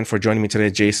guys again for joining me today.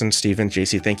 Jason, Steven,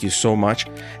 JC, thank you so much.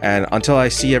 And until I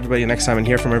see everybody next time and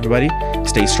hear from everybody,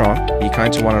 stay strong, be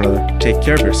kind to one another, take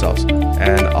care of yourselves,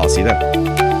 and I'll see you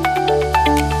then.